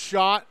McCormick with a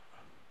shot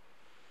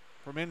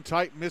from in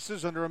tight,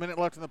 misses. Under a minute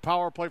left in the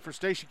power play for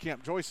Station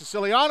Camp. Joey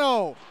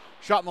Siciliano,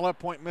 shot in the left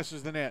point,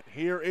 misses the net.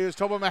 Here is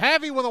Toba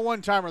Mahaffey with a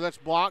one-timer. That's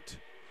blocked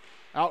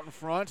out in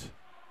front.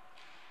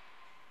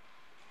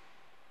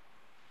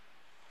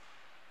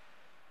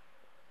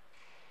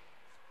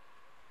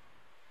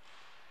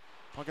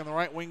 Puck in the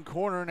right wing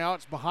corner. Now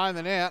it's behind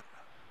the net.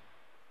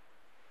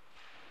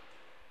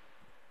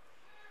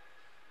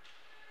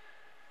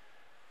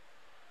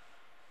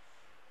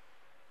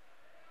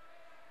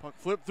 Puck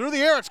flipped through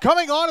the air. It's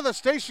coming onto the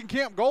Station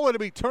Camp goalie to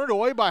be turned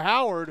away by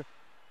Howard.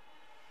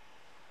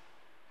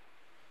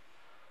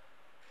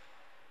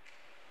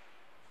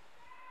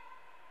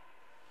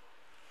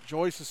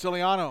 Joey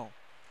Siciliano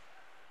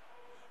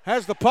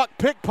has the puck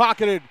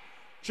pickpocketed.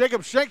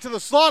 Jacob Schenk to the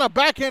slot. A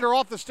backhander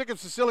off the stick of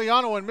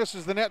Siciliano and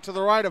misses the net to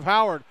the right of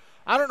Howard.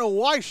 I don't know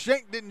why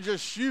Schenk didn't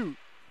just shoot.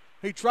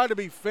 He tried to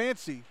be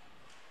fancy.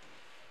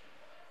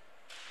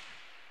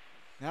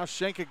 Now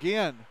Schenk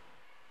again.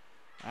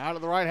 Out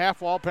of the right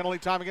half wall. Penalty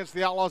time against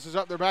the Outlaws is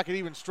up. They're back at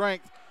even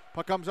strength.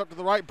 Puck comes up to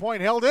the right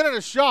point. Held in and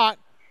a shot.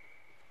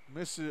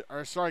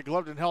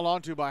 Gloved and held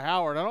onto by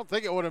Howard. I don't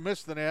think it would have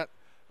missed the net.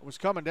 It was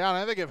coming down.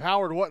 I think if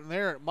Howard wasn't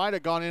there, it might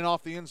have gone in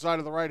off the inside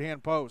of the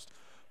right-hand post.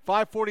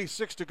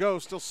 5:46 to go.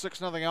 Still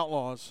 6-0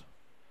 Outlaws.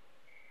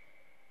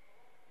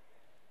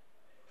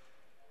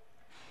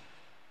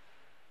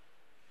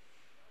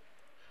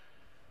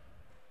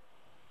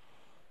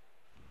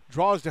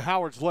 Draws to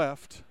Howard's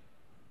left.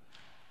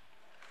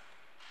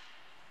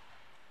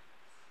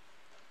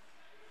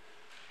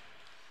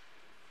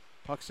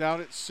 Puck's out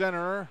at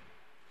center.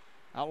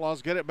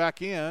 Outlaws get it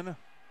back in.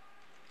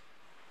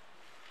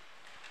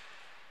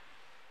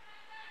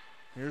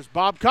 Here's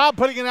Bob Cobb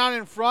putting it out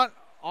in front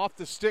off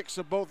the sticks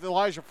of both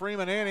Elijah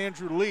Freeman and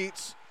Andrew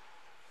Leitz.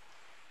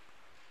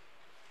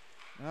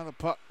 Now the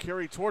puck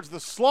carried towards the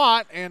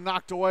slot and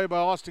knocked away by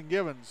Austin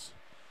Gibbons.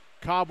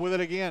 Cobb with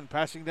it again,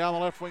 passing down the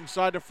left wing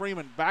side to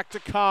Freeman. Back to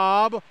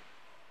Cobb.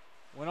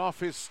 Went off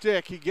his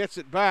stick. He gets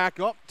it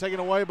back. Oh, taken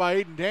away by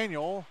Aiden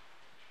Daniel.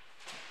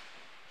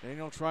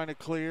 Daniel trying to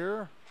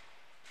clear.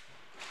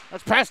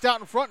 That's passed out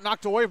in front,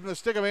 knocked away from the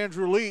stick of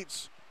Andrew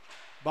Leitz.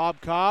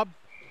 Bob Cobb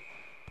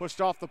pushed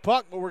off the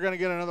puck, but we're going to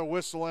get another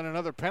whistle and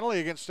another penalty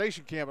against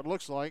Station Camp, it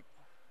looks like.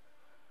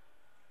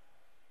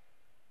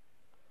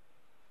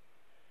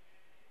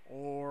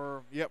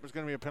 It's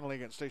going to be a penalty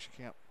against Station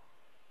Camp.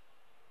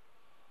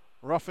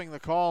 Roughing the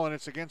call, and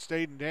it's against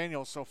Aiden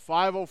Daniels. So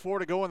 5:04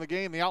 to go in the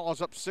game. The Outlaws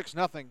up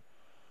 6-0.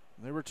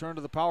 They return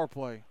to the power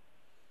play.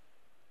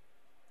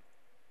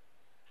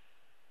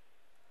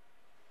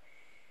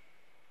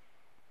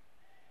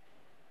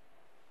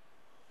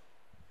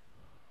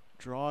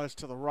 Draw is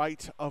to the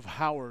right of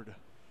Howard.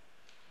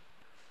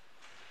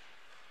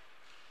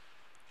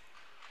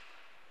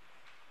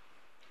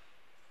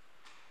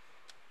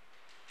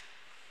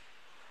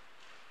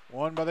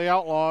 Won by the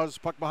Outlaws.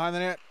 Puck behind the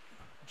net.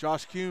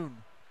 Josh Kuhn.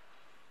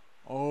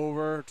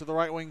 Over to the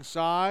right wing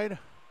side.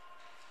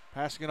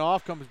 Passing it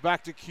off. Comes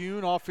back to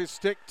Kuhn. Off his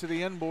stick to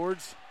the end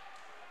boards.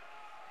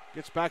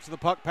 Gets back to the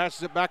puck.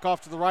 Passes it back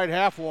off to the right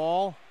half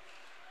wall.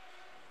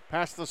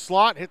 Past the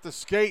slot. Hit the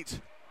skate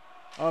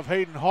of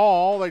Hayden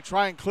Hall. They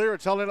try and clear.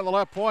 It's held in at the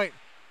left point.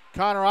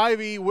 Connor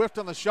Ivey whiffed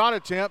on the shot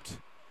attempt.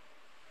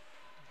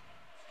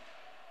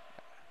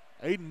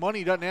 Aiden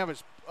Money doesn't have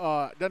his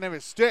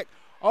stick.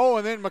 Oh,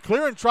 and then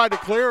McLaren tried to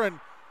clear, and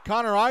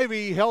Connor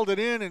Ivey held it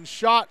in and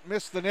shot,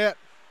 missed the net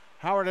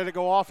Howard had to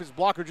go off his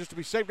blocker just to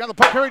be safe. Now the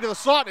puck carried to the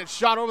slot, and it's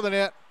shot over the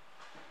net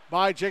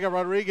by Jacob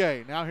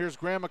Rodriguez. Now here's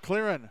Graham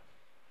McClearen.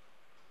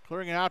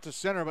 Clearing it out to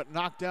center, but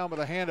knocked down by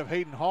the hand of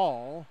Hayden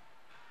Hall.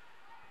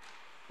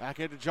 Back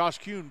into Josh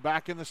Kuhn,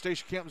 back in the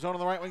Station Camp zone on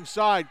the right wing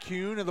side.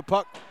 Kuhn and the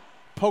puck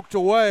poked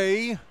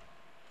away.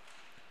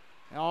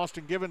 Now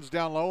Austin Givens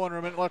down low, under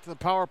a minute left in the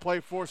power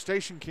play for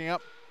Station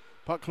Camp.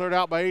 Puck cleared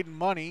out by Aiden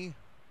Money.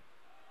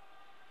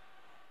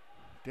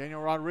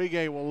 Daniel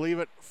Rodriguez will leave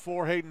it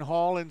for Hayden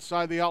Hall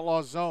inside the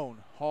Outlaw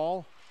zone.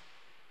 Hall.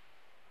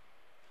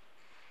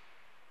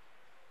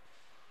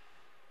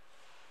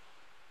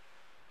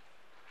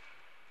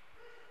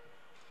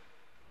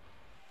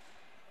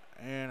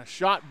 And a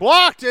shot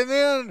blocked, and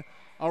then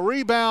a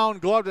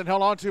rebound gloved and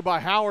held onto by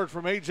Howard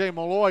from A.J.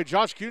 Malloy.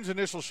 Josh Kuhn's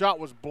initial shot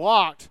was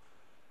blocked.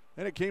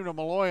 Then it came to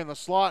Malloy in the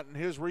slot, and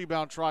his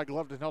rebound try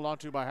gloved and held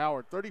onto by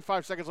Howard.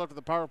 35 seconds left of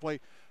the power play.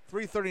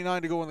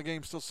 3:39 to go in the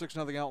game. Still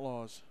 6-0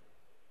 Outlaws.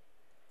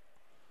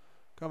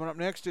 Coming up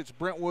next, it's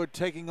Brentwood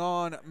taking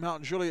on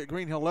Mount Juliet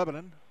Green Hill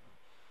Lebanon.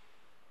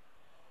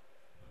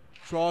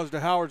 Draws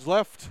to Howard's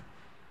left.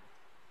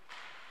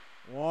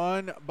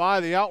 One by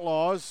the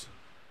Outlaws.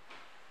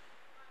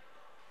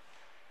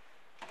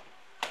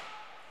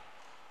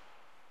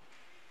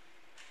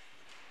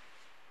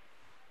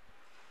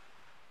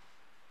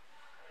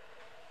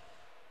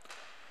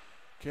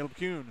 Caleb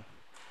Kuhn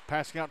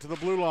passing out to the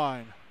blue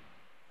line.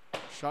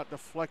 Shot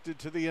deflected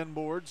to the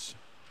inboards.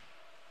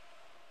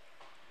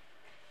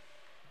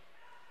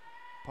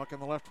 Puck in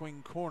the left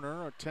wing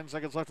corner. 10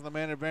 seconds left in the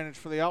man advantage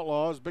for the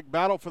Outlaws. Big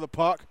battle for the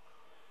puck.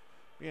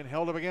 Being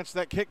held up against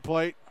that kick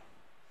plate.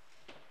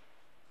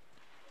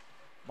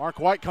 Mark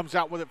White comes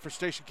out with it for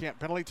Station Camp.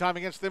 Penalty time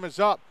against them is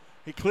up.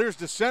 He clears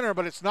to center,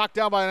 but it's knocked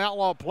down by an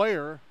Outlaw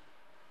player.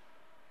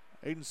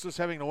 Aiden's just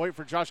having to wait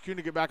for Josh Kuhn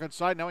to get back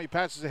inside. Now he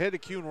passes ahead to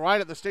Kuhn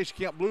right at the Station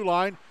Camp blue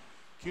line.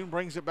 Kuhn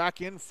brings it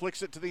back in,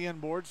 flicks it to the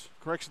inboards.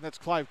 Correction, that's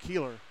Clive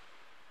Keeler.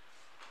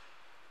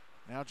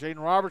 Now Jaden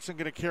Robertson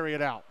going to carry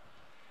it out.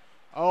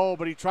 Oh,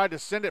 but he tried to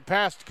send it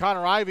past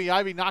Connor Ivey.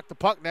 Ivey knocked the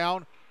puck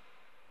down.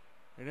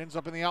 It ends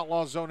up in the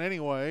Outlaw zone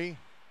anyway.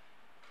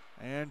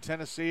 And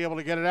Tennessee able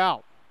to get it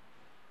out.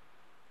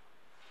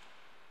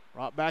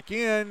 Brought back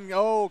in.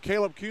 Oh,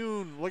 Caleb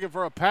Kuhn looking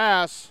for a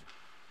pass.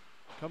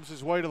 Comes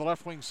his way to the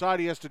left wing side.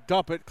 He has to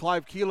dump it.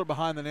 Clive Keeler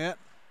behind the net.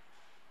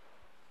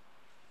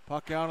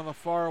 Puck out on the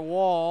far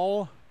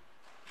wall.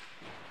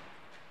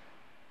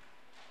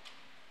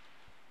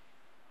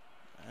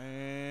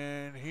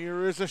 And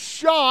here is a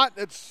shot.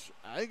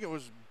 I think it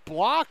was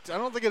blocked. I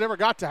don't think it ever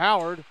got to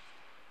Howard.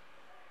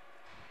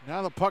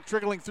 Now the puck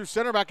trickling through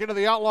center back into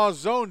the Outlaws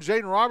zone.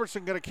 Jaden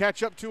Robertson going to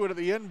catch up to it at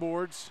the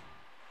inboards.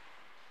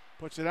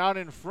 Puts it out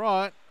in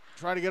front.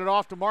 Try to get it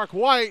off to Mark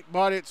White,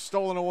 but it's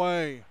stolen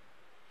away.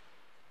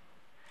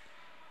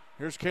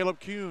 Here's Caleb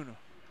Kuhn.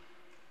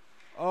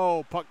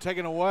 Oh, puck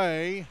taken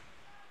away.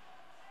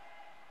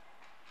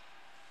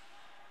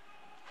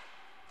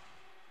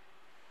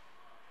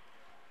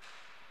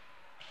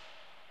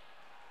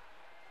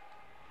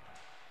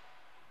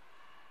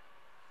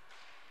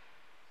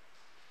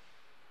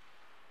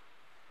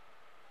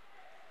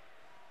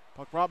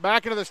 Puck brought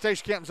back into the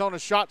Station Camp zone. A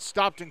shot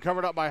stopped and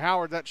covered up by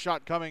Howard. That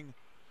shot coming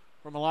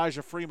from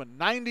Elijah Freeman.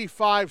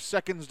 95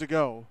 seconds to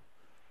go.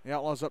 The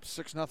Outlaws up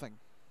 6-0.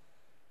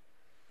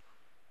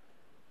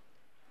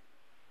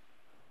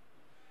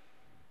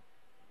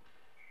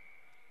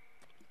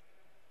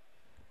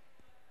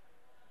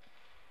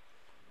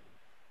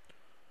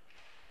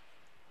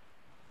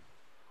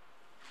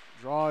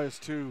 Draw is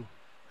to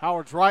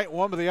Howard's right,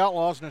 one by the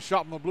Outlaws, and a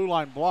shot from the blue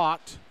line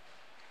blocked.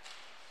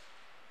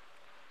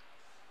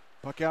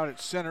 Puck out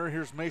at center.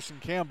 Here's Mason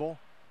Campbell.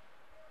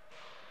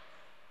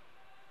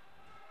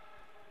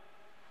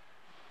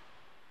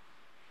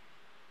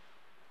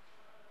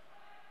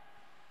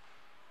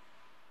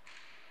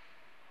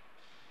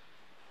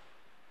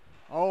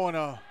 Oh, and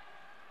a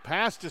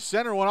pass to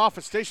center went off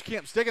at Station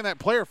Camp stick, and that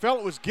player felt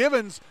it was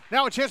Givens.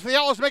 Now a chance for the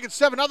Outlaws to make it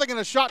 7-0, and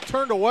a shot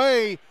turned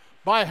away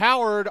by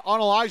Howard on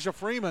Elijah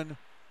Freeman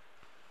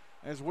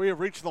as we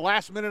have reached the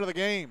last minute of the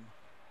game.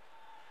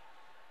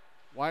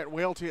 Wyatt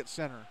Whaley at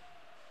center.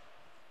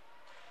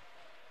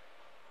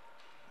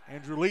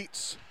 Andrew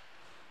Leitz.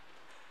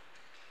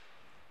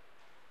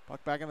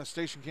 Puck back in the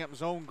Station Camp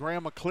zone.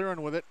 Graham McClearen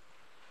with it.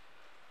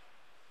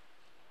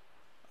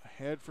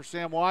 Ahead for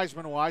Sam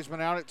Wiseman. Wiseman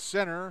out at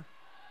center.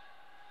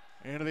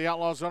 Into the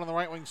Outlaw zone on the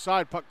right wing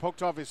side. Puck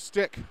poked off his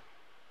stick.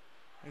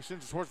 He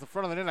sends it towards the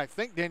front of the net. I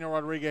think Daniel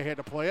Rodriguez had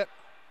to play it.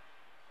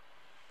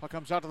 Puck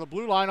comes out to the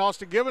blue line.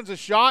 Austin Givens, a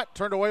shot.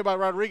 Turned away by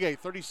Rodriguez.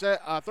 30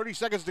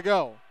 seconds to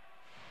go.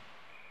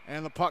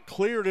 And the puck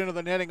cleared into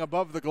the netting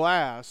above the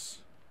glass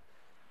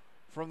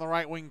from the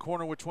right wing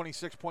corner with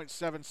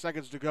 26.7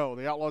 seconds to go.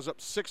 The Outlaws up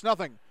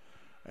 6-0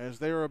 as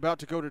they are about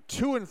to go to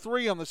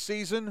 2-3 on the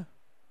season.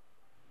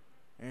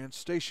 And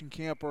Station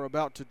Camp are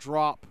about to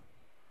drop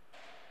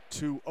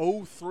to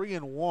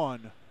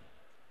 0-3-1.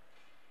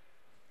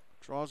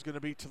 Draw is going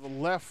to be to the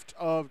left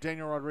of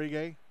Daniel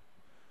Rodriguez.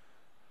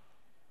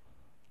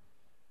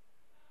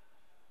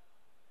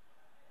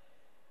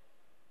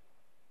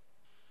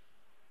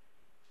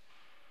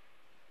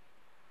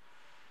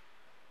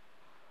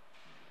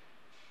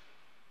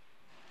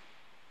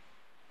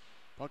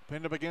 Puck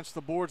pinned up against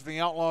the boards in the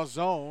Outlaw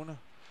zone.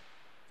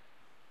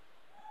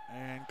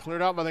 And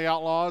cleared out by the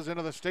Outlaws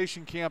into the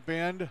station camp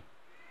end.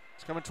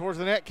 It's coming towards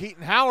the net.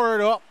 Keaton Howard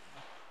up.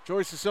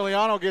 Joey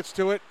Siciliano gets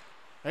to it.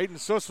 Aiden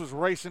Suss was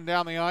racing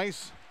down the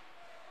ice.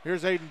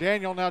 Here's Aiden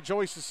Daniel. Now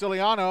Joey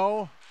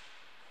Siciliano.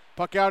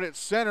 Puck out at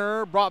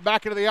center. Brought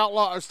back into the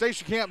Outlaw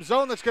station camp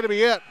zone. That's going to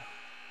be it.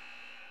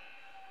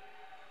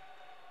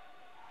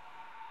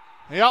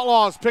 The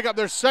Outlaws pick up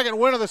their second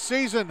win of the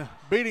season,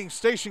 beating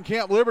Station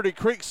Camp Liberty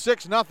Creek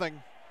 6-0.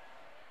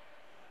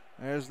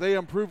 As they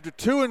improve to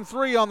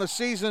 2-3 on the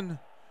season,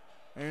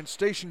 and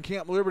Station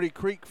Camp Liberty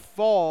Creek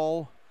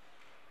fall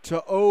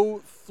to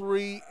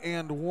 0-3-1.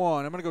 I'm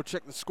going to go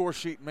check the score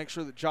sheet and make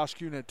sure that Josh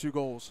Kuhn had 2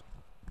 goals.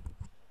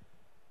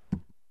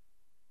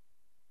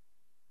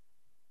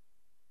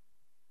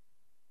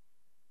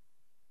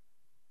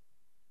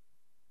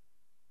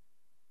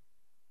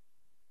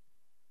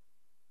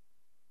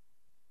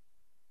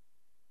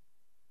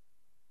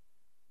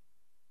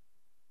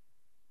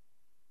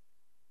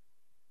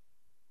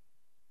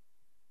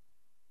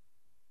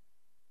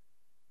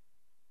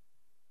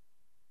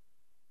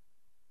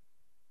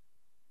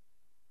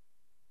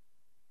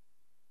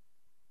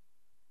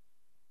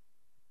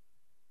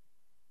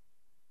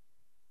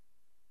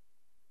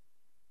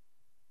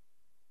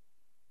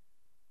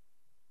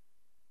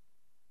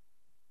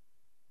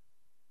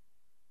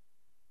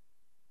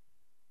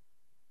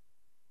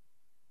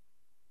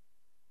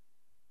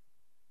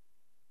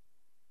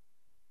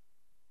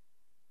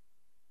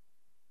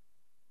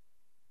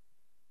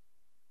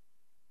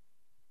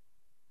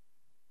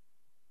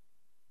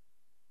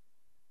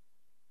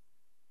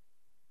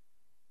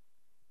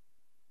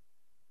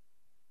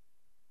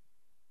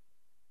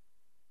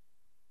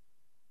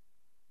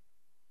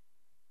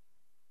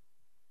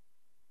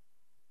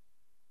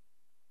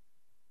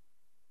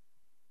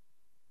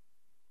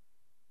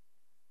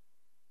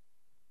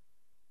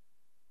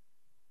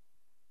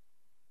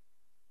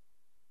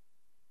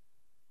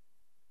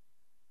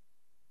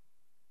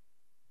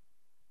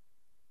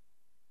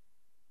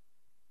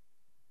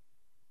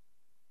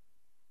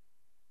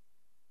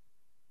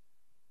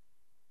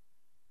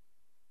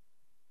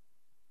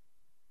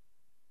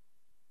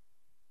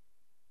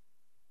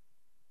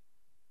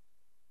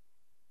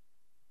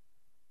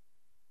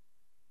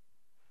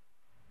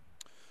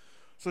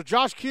 So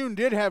Josh Kuhn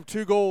did have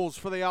 2 goals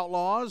for the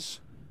Outlaws.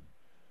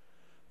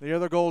 The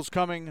other goals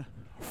coming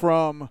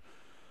from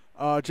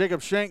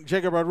Jacob Schenk,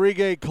 Jacob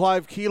Rodriguez,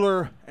 Clive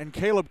Keeler, and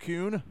Caleb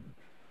Kuhn.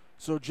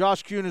 So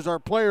Josh Kuhn is our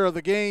player of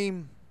the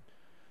game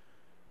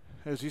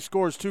as he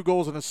scores 2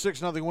 goals in a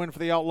 6-0 win for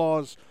the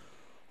Outlaws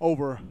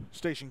over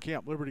Station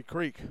Camp Liberty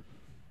Creek.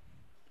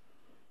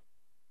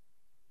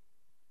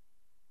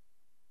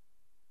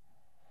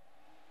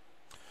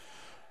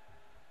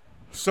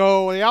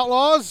 So the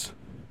Outlaws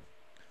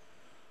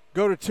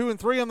go to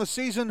 2-3 on the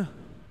season.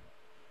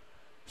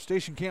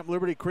 Station Camp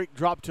Liberty Creek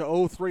dropped to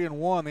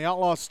 0-3-1. The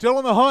Outlaws still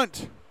in the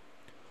hunt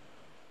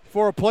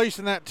for a place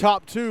in that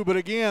top 2, but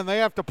again, they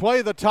have to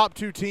play the top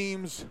 2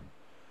 teams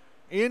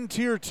in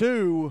Tier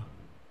 2.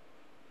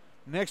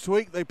 Next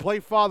week they play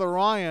Father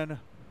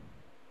Ryan,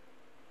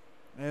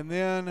 and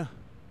then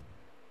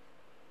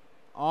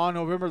on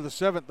November the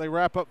 7th they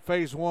wrap up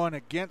Phase 1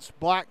 against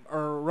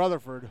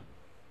Rutherford.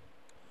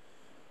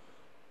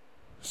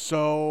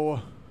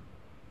 So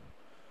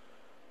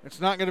it's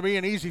not going to be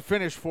an easy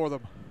finish for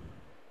them.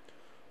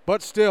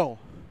 But still,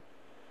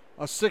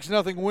 a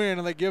 6-0 win,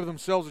 and they give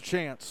themselves a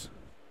chance.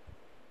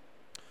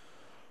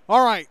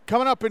 All right,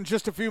 coming up in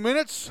just a few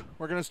minutes,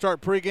 we're going to start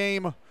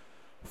pregame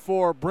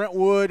for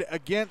Brentwood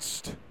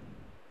against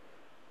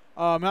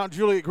Mount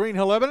Juliet Green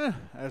Hill Lebanon.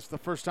 As the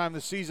first time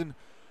this season,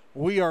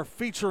 we are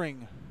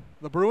featuring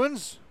the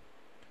Bruins.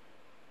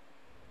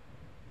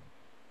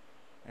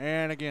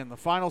 And again, the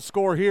final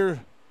score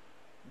here,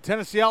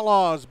 Tennessee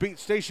Outlaws beat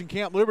Station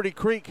Camp Liberty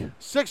Creek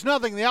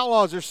 6-0. The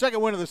Outlaws, their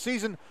second win of the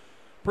season.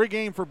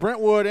 Pre-game for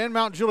Brentwood and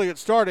Mount Juliet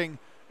starting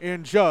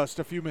in just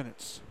a few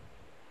minutes.